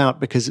come about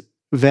because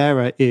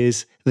Vera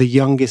is the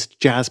youngest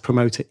jazz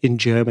promoter in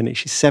Germany.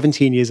 She's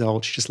 17 years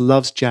old. She just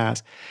loves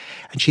jazz.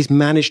 And she's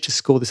managed to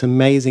score this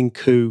amazing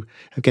coup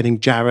of getting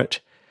Jarrett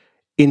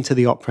into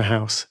the opera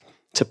house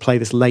to play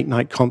this late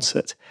night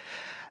concert.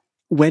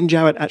 When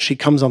Jarrett actually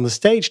comes on the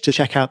stage to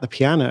check out the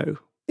piano,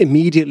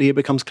 immediately it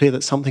becomes clear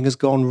that something has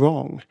gone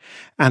wrong.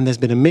 And there's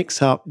been a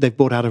mix-up. They've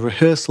brought out a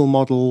rehearsal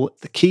model.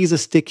 The keys are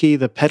sticky.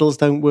 The pedals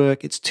don't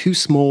work. It's too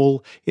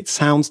small. It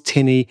sounds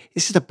tinny.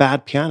 It's just a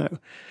bad piano.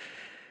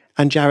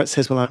 And Jarrett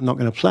says, well, I'm not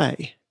going to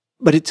play.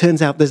 But it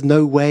turns out there's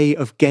no way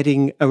of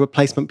getting a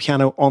replacement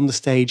piano on the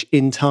stage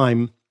in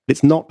time.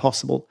 It's not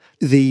possible.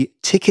 The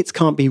tickets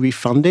can't be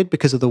refunded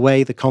because of the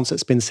way the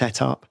concert's been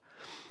set up.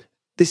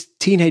 This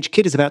teenage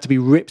kid is about to be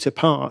ripped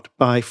apart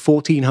by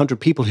 1,400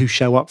 people who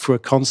show up for a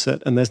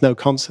concert and there's no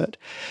concert.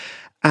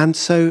 And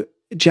so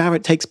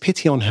Jarrett takes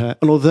pity on her.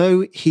 And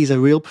although he's a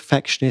real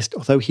perfectionist,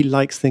 although he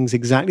likes things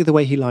exactly the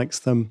way he likes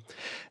them,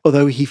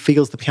 although he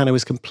feels the piano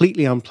is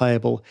completely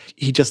unplayable,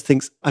 he just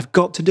thinks, I've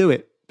got to do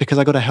it because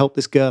I've got to help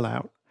this girl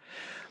out.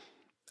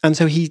 And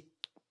so he,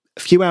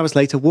 a few hours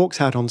later, walks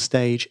out on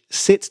stage,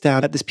 sits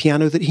down at this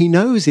piano that he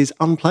knows is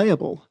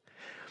unplayable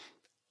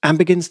and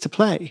begins to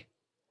play.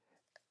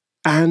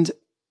 And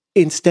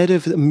instead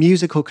of the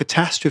musical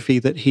catastrophe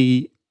that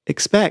he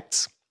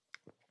expects,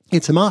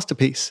 it's a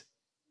masterpiece.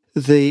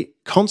 The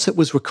concert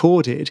was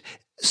recorded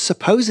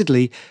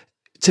supposedly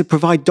to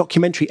provide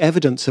documentary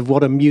evidence of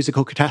what a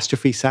musical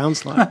catastrophe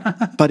sounds like.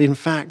 But in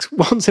fact,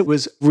 once it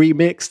was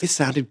remixed, it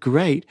sounded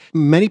great.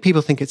 Many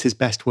people think it's his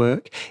best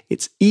work.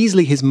 It's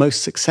easily his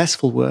most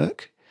successful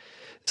work.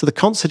 So the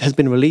concert has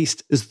been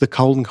released as the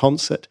Cologne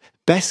Concert,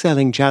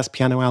 best-selling jazz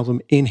piano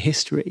album in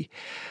history.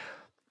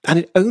 And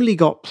it only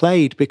got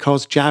played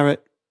because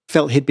Jarrett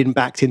felt he'd been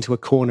backed into a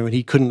corner and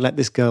he couldn't let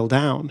this girl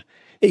down.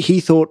 He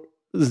thought,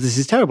 this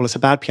is terrible, it's a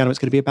bad piano, it's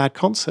going to be a bad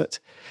concert.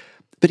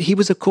 But he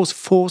was, of course,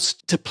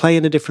 forced to play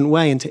in a different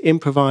way and to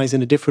improvise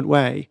in a different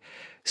way.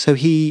 So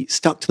he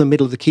stuck to the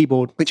middle of the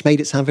keyboard, which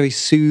made it sound very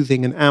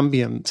soothing and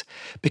ambient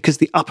because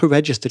the upper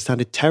register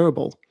sounded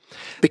terrible.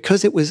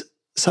 Because it was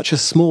such a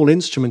small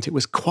instrument, it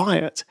was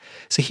quiet.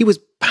 So he was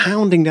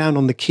pounding down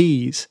on the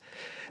keys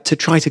to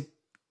try to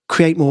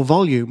create more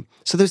volume.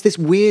 So there's this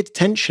weird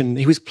tension.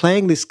 He was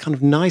playing this kind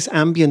of nice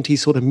ambient-y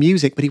sort of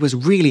music, but he was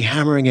really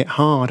hammering it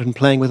hard and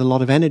playing with a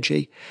lot of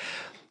energy.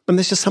 And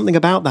there's just something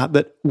about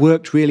that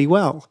worked really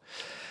well.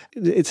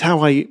 It's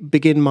how I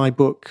begin my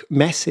book,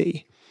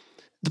 Messy,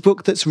 the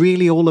book that's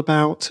really all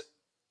about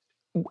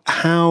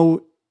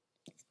how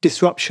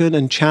disruption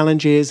and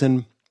challenges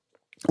and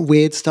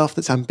weird stuff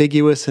that's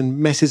ambiguous and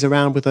messes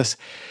around with us,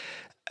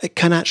 it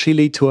can actually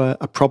lead to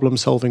a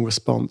problem-solving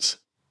response.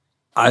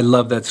 I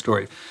love that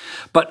story.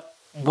 But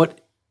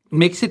what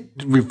makes it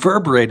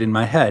reverberate in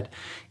my head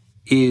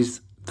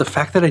is the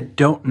fact that I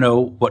don't know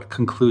what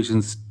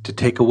conclusions to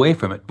take away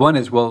from it. One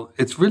is, well,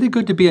 it's really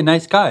good to be a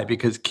nice guy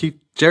because Keith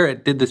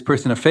Jarrett did this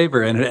person a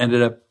favor and it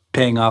ended up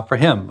paying off for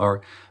him.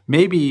 Or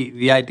maybe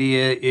the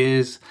idea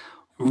is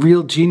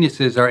real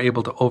geniuses are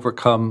able to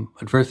overcome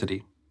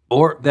adversity.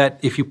 Or that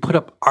if you put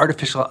up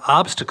artificial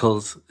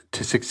obstacles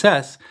to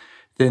success,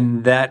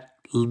 then that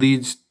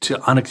leads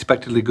to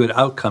unexpectedly good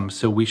outcomes.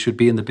 So we should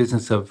be in the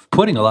business of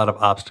putting a lot of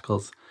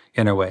obstacles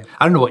in our way.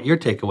 I don't know what your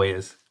takeaway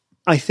is.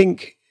 I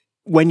think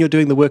when you're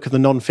doing the work of the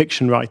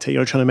non-fiction writer,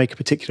 you're trying to make a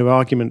particular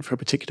argument for a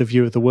particular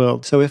view of the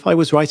world. So if I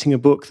was writing a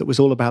book that was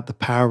all about the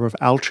power of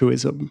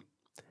altruism,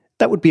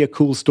 that would be a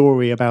cool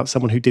story about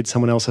someone who did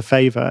someone else a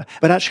favor.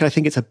 But actually, I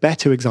think it's a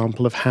better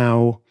example of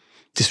how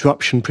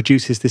disruption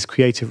produces this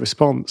creative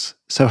response.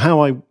 So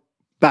how I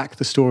back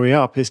the story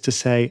up is to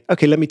say,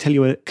 okay, let me tell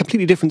you a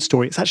completely different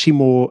story. It's actually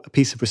more a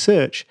piece of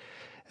research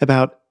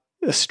about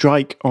a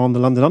strike on the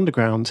London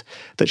Underground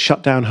that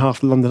shut down half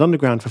the London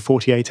Underground for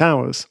 48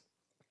 hours.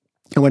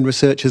 And when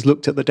researchers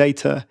looked at the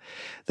data,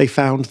 they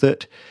found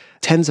that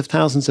tens of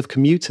thousands of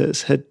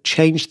commuters had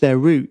changed their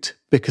route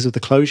because of the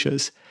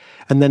closures.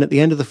 And then at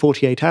the end of the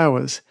 48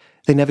 hours,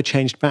 they never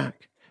changed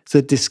back. So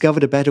they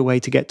discovered a better way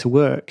to get to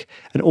work.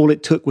 And all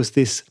it took was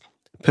this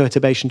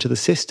perturbation to the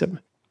system.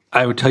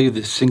 I would tell you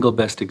the single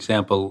best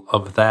example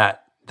of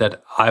that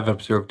I've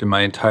observed in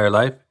my entire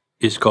life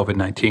is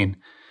COVID-19.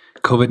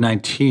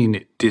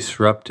 COVID-19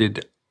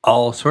 disrupted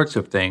all sorts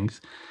of things.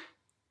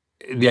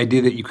 The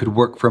idea that you could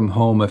work from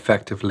home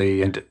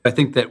effectively. And I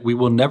think that we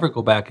will never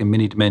go back in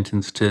many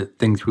dimensions to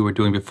things we were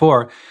doing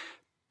before,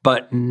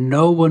 but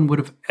no one would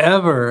have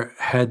ever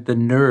had the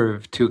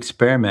nerve to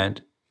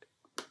experiment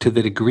to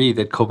the degree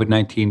that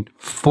COVID-19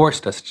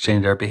 forced us to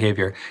change our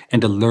behavior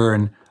and to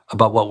learn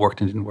about what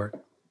worked and didn't work.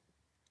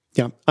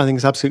 Yeah, I think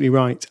it's absolutely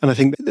right. And I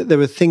think there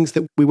are things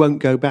that we won't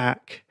go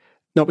back,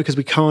 not because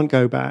we can't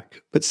go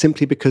back, but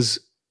simply because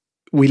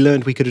we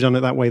learned we could have done it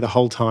that way the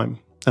whole time.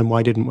 And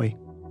why didn't we?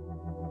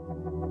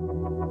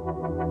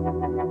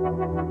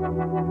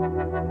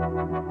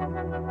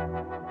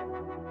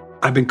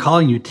 I've been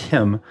calling you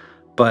Tim,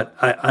 but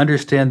I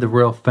understand the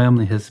royal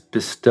family has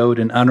bestowed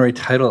an honorary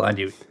title on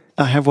you.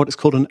 I have what is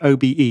called an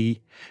OBE,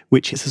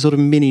 which is a sort of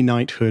mini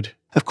knighthood.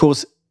 Of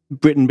course,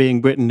 Britain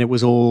being Britain, it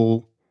was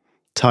all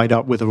tied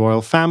up with the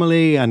royal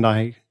family, and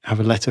I have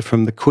a letter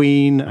from the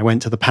Queen. I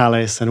went to the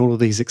palace and all of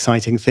these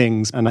exciting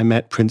things, and I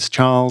met Prince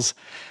Charles.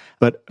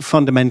 But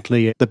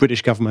fundamentally, the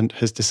British government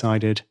has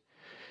decided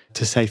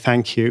to say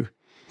thank you.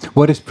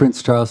 What is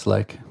Prince Charles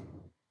like?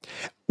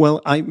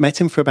 Well, I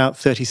met him for about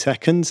 30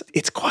 seconds.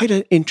 It's quite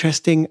an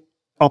interesting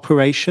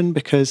operation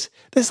because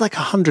there's like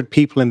 100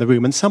 people in the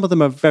room and some of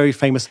them are very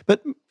famous,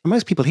 but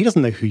most people, he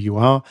doesn't know who you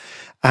are.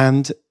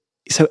 And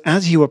so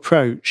as you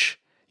approach,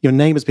 your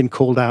name has been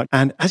called out.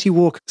 And as you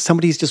walk,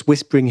 somebody's just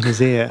whispering in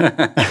his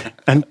ear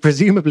and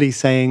presumably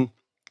saying,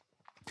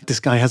 this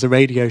guy has a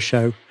radio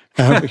show,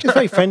 which is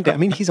very friendly. I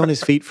mean, he's on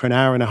his feet for an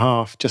hour and a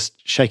half,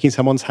 just shaking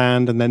someone's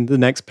hand and then the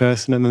next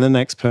person and then the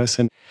next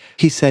person.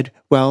 He said,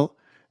 well,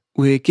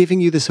 we're giving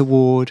you this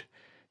award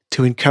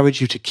to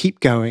encourage you to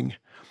keep going.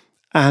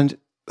 And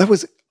that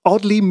was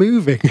oddly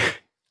moving.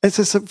 It's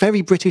just a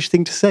very British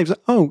thing to say. It was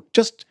like, oh,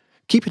 just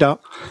keep it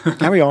up,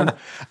 carry on.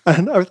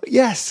 And I was like,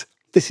 yes,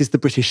 this is the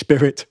British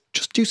spirit.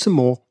 Just do some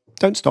more.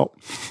 Don't stop.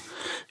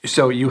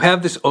 So you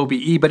have this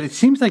OBE, but it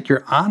seems like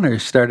your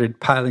honors started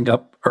piling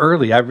up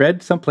early. I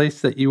read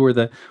someplace that you were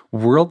the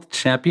world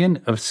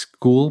champion of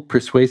school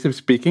persuasive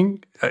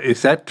speaking.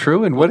 Is that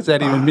true? And what does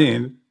that even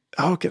mean?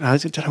 Oh, I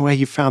don't know where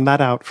you found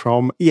that out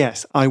from.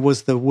 Yes, I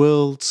was the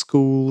World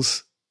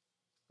Schools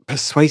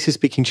Persuasive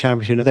Speaking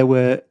Champion. There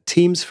were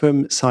teams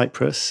from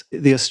Cyprus.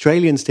 The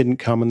Australians didn't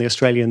come, and the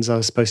Australians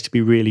are supposed to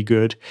be really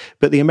good.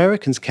 But the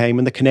Americans came,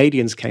 and the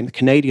Canadians came. The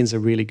Canadians are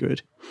really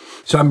good.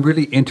 So I'm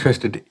really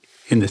interested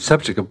in the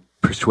subject of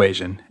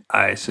persuasion.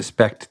 I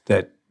suspect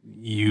that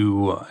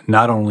you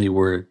not only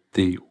were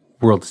the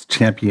world's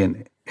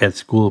champion at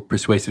school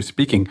persuasive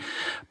speaking,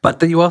 but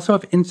that you also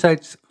have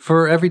insights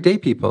for everyday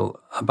people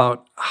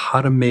about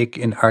how to make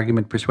an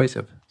argument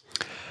persuasive.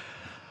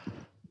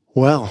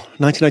 Well,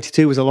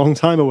 1992 was a long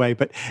time away,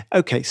 but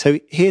okay, so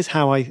here's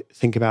how I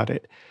think about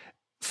it.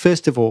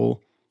 First of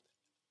all,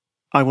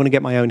 I want to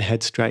get my own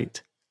head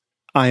straight.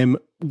 I am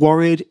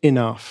worried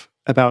enough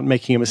about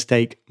making a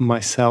mistake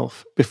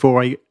myself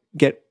before I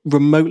get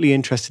remotely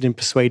interested in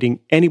persuading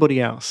anybody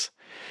else.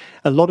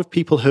 A lot of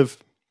people have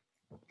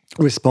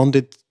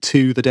responded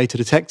to the data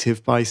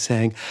detective by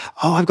saying,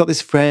 oh, I've got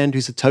this friend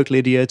who's a total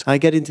idiot. I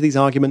get into these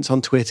arguments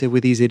on Twitter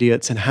with these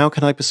idiots, and how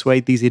can I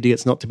persuade these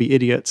idiots not to be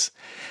idiots?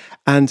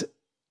 And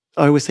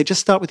I always say,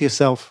 just start with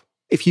yourself.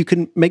 If you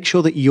can make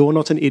sure that you're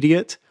not an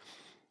idiot,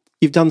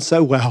 you've done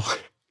so well.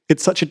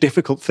 It's such a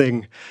difficult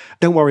thing.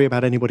 Don't worry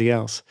about anybody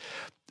else.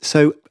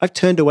 So I've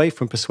turned away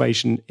from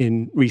persuasion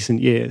in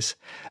recent years.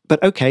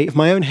 But okay, if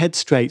my own head's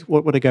straight,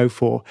 what would I go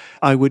for?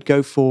 I would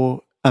go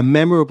for a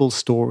memorable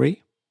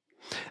story.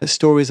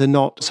 Stories are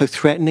not so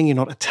threatening. You're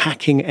not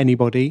attacking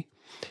anybody.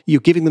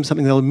 You're giving them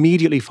something they'll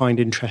immediately find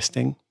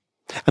interesting,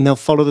 and they'll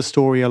follow the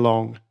story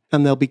along,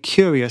 and they'll be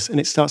curious, and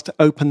it starts to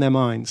open their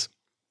minds.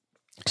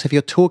 So if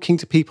you're talking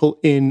to people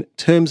in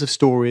terms of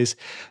stories,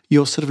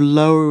 you're sort of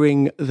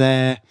lowering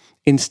their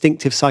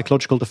instinctive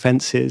psychological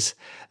defenses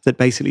that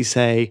basically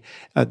say,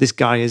 this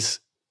guy is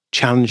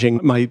challenging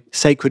my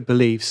sacred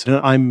beliefs, and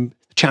I'm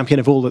the champion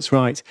of all that's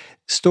right.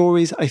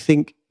 Stories, I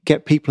think,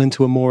 get people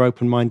into a more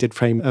open-minded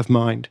frame of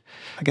mind.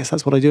 I guess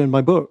that's what I do in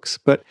my books.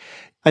 But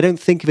I don't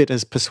think of it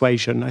as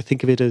persuasion. I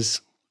think of it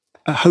as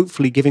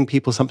hopefully giving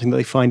people something that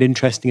they find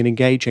interesting and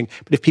engaging.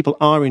 But if people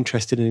are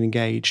interested and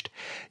engaged,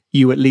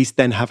 you at least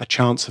then have a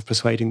chance of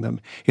persuading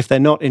them. If they're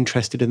not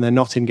interested and they're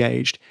not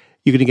engaged,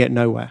 you're going to get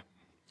nowhere.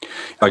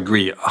 I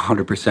agree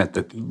 100%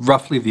 that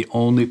roughly the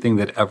only thing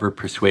that ever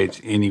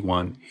persuades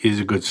anyone is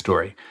a good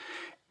story.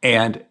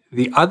 And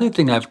the other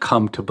thing I've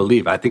come to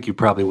believe, I think you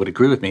probably would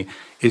agree with me,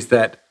 is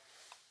that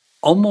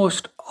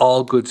almost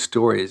all good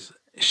stories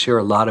share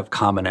a lot of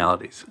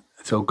commonalities.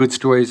 So good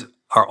stories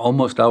are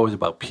almost always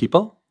about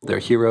people. There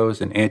are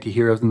heroes and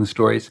anti-heroes in the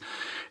stories.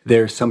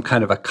 There's some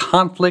kind of a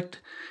conflict.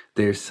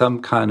 There's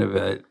some kind of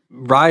a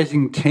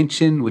rising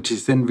tension, which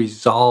is then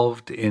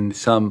resolved in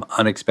some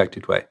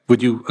unexpected way.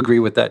 Would you agree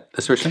with that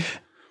assertion?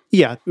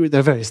 Yeah,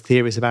 there are various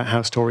theories about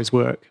how stories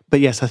work. But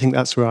yes, I think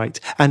that's right.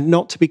 And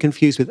not to be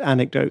confused with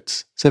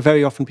anecdotes. So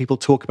very often people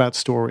talk about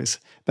stories,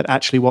 but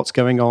actually what's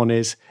going on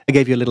is, I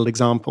gave you a little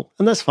example,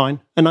 and that's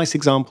fine. A nice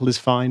example is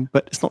fine,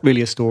 but it's not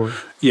really a story.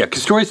 Yeah,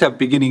 because stories have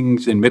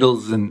beginnings and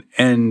middles and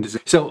ends.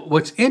 So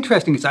what's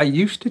interesting is I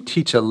used to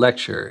teach a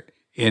lecture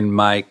in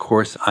my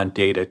course on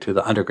data to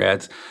the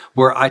undergrads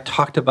where I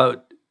talked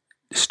about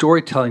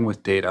storytelling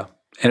with data.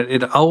 And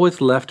it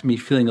always left me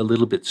feeling a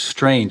little bit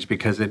strange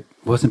because it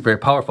wasn't very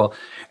powerful.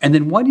 And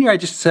then one year I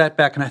just sat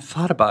back and I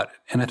thought about it.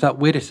 And I thought,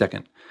 wait a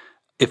second.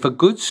 If a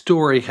good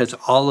story has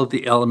all of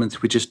the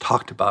elements we just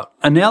talked about,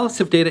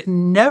 analysis of data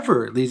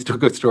never leads to a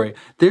good story.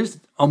 There's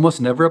almost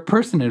never a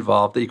person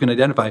involved that you can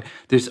identify.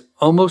 There's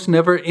almost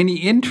never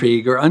any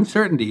intrigue or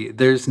uncertainty.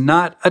 There's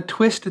not a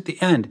twist at the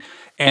end.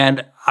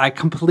 And I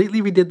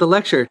completely redid the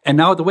lecture. And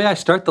now the way I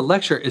start the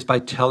lecture is by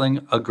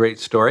telling a great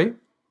story.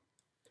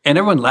 And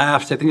everyone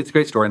laughs. I think it's a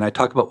great story. And I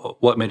talk about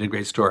what made it a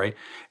great story.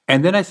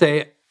 And then I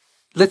say,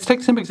 let's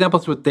take some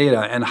examples with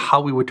data and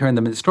how we would turn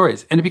them into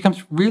stories. And it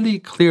becomes really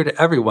clear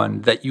to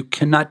everyone that you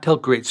cannot tell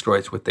great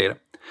stories with data.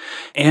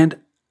 And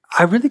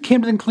I really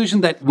came to the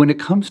conclusion that when it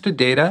comes to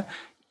data,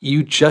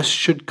 you just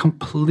should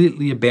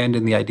completely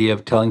abandon the idea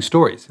of telling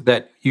stories,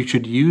 that you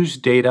should use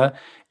data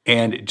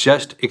and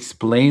just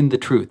explain the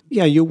truth.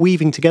 Yeah, you're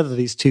weaving together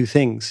these two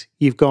things.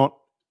 You've got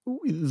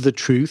the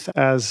truth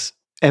as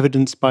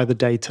evidenced by the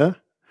data,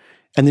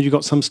 and then you've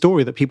got some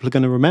story that people are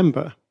going to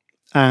remember.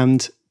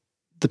 And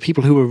the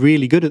people who are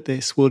really good at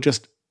this will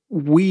just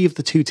weave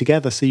the two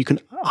together so you can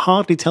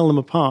hardly tell them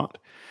apart.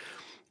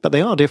 But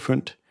they are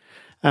different.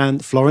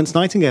 And Florence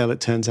Nightingale,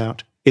 it turns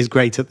out, is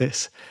great at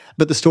this.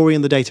 But the story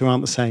and the data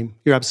aren't the same.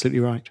 You're absolutely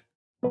right.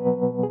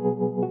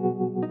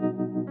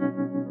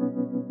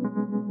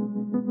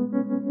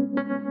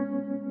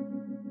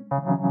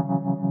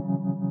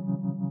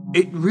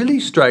 It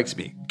really strikes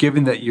me,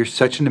 given that you're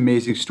such an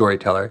amazing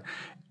storyteller,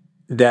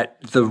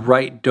 that the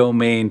right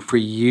domain for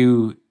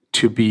you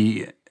to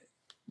be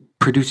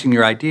producing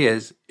your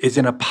ideas is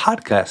in a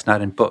podcast,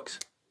 not in books.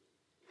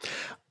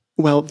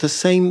 Well, the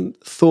same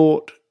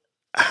thought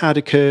had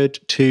occurred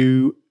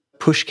to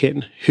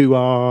Pushkin, who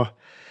are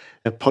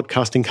a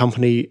podcasting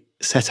company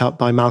set up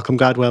by Malcolm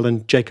Gladwell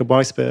and Jacob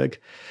Weisberg.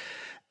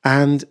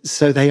 And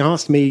so they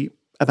asked me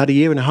about a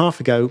year and a half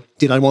ago,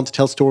 did I want to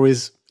tell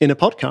stories in a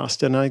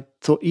podcast? And I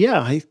thought,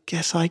 yeah, I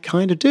guess I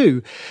kind of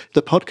do.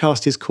 The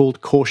podcast is called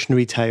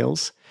Cautionary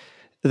Tales.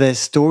 There's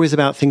stories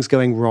about things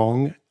going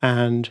wrong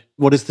and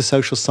what is the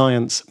social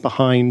science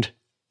behind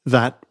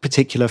that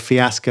particular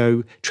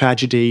fiasco,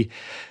 tragedy,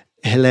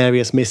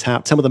 hilarious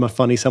mishap. Some of them are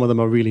funny, some of them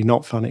are really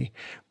not funny.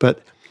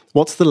 But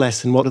what's the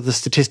lesson? What do the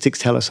statistics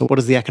tell us? Or what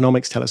does the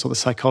economics tell us? Or the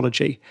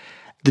psychology?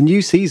 The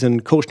new season,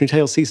 Cautionary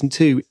Tales Season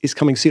 2, is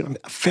coming soon. I'm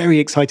very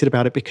excited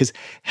about it because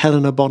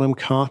Helena Bonham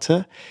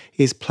Carter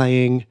is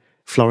playing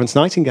Florence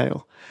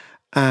Nightingale.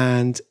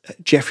 And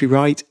Jeffrey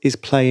Wright is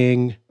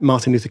playing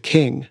Martin Luther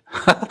King.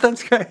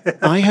 That's great.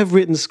 I have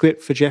written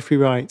script for Jeffrey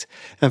Wright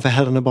and for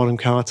Helena Bonham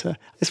Carter.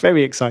 It's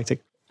very exciting.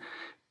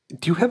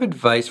 Do you have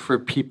advice for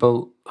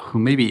people who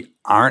maybe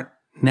aren't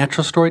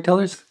natural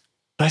storytellers?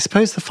 I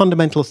suppose the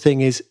fundamental thing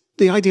is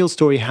the ideal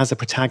story has a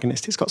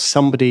protagonist. It's got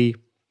somebody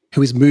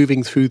who is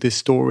moving through this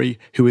story,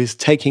 who is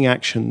taking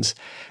actions,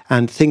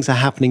 and things are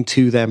happening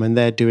to them and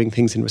they're doing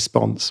things in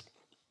response.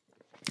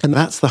 And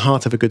that's the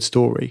heart of a good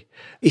story.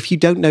 If you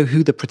don't know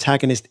who the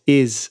protagonist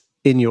is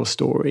in your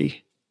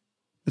story,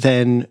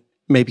 then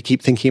maybe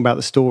keep thinking about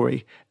the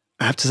story.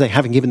 I have to say,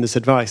 having given this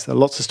advice, there are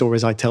lots of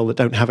stories I tell that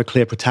don't have a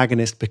clear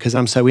protagonist because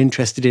I'm so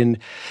interested in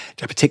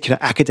a particular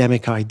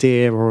academic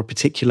idea or a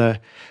particular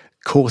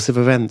course of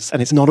events.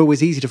 And it's not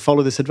always easy to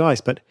follow this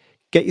advice, but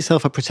get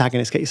yourself a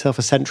protagonist, get yourself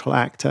a central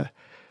actor.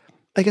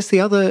 I guess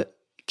the other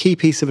key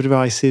piece of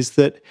advice is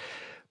that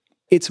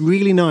it's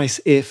really nice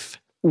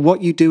if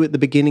what you do at the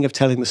beginning of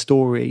telling the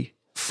story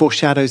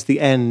foreshadows the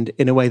end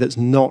in a way that's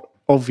not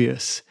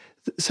obvious,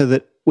 so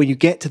that when you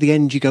get to the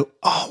end, you go,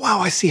 oh, wow,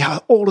 I see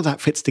how all of that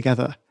fits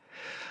together.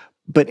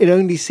 But it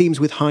only seems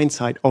with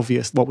hindsight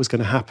obvious what was going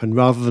to happen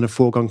rather than a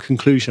foregone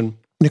conclusion.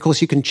 And of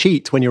course, you can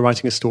cheat when you're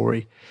writing a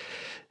story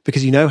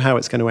because you know how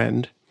it's going to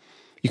end.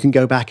 You can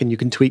go back and you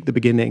can tweak the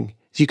beginning.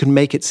 So you can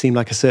make it seem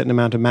like a certain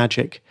amount of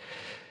magic.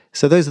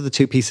 So those are the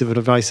two pieces of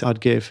advice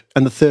I'd give.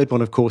 And the third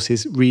one, of course,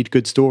 is read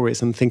good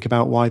stories and think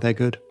about why they're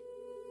good.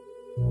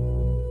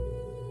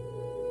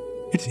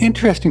 It's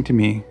interesting to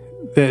me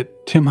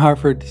that Tim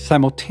Harford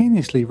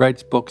simultaneously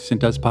writes books and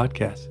does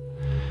podcasts.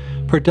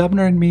 For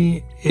Dubner and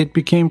me, it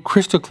became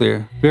crystal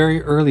clear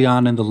very early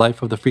on in the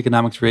life of the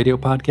Freakonomics radio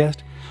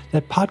podcast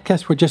that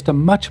podcasts were just a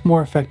much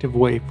more effective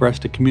way for us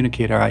to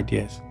communicate our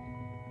ideas.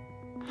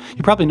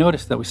 You probably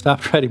noticed that we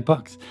stopped writing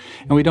books,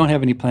 and we don't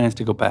have any plans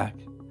to go back.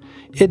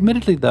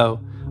 Admittedly, though,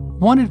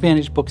 one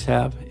advantage books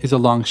have is a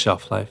long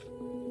shelf life.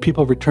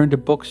 People return to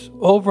books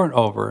over and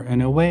over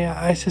in a way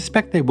I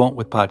suspect they won't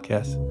with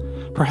podcasts.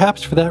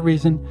 Perhaps for that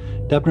reason,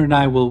 Dubner and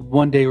I will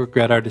one day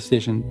regret our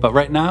decision, but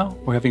right now,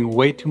 we're having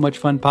way too much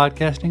fun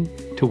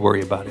podcasting to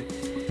worry about it.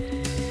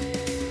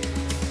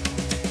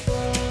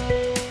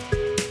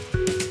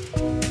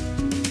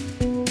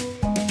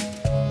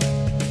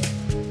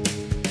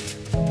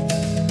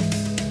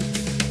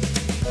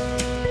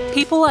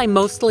 People I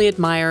Mostly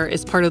Admire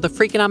is part of the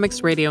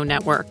Freakonomics Radio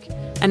Network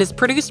and is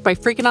produced by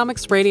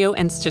Freakonomics Radio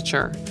and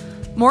Stitcher.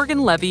 Morgan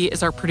Levy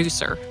is our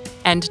producer,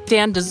 and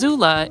Dan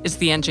DeZula is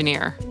the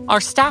engineer. Our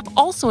staff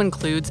also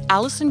includes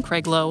Allison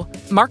Craiglow,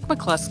 Mark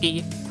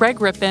McCluskey, Greg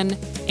Rippin,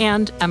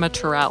 and Emma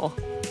Terrell.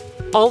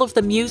 All of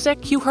the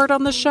music you heard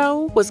on the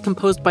show was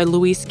composed by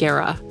Luis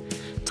Guerra.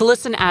 To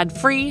listen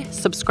ad-free,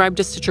 subscribe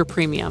to Stitcher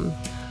Premium.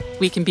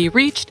 We can be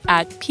reached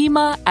at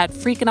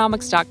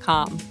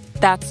pima@freakonomics.com.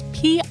 That's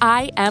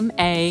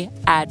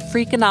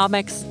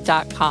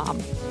PIMA@freakonomics.com.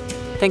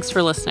 Thanks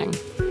for listening.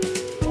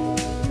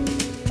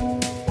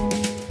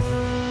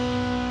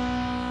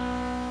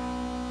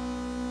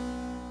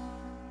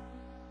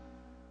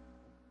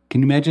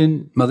 Can you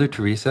imagine Mother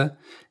Teresa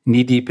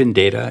knee-deep in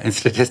data and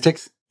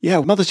statistics? Yeah,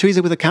 Mother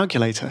Teresa with a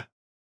calculator.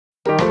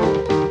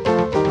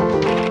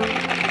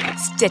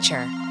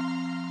 Stitcher.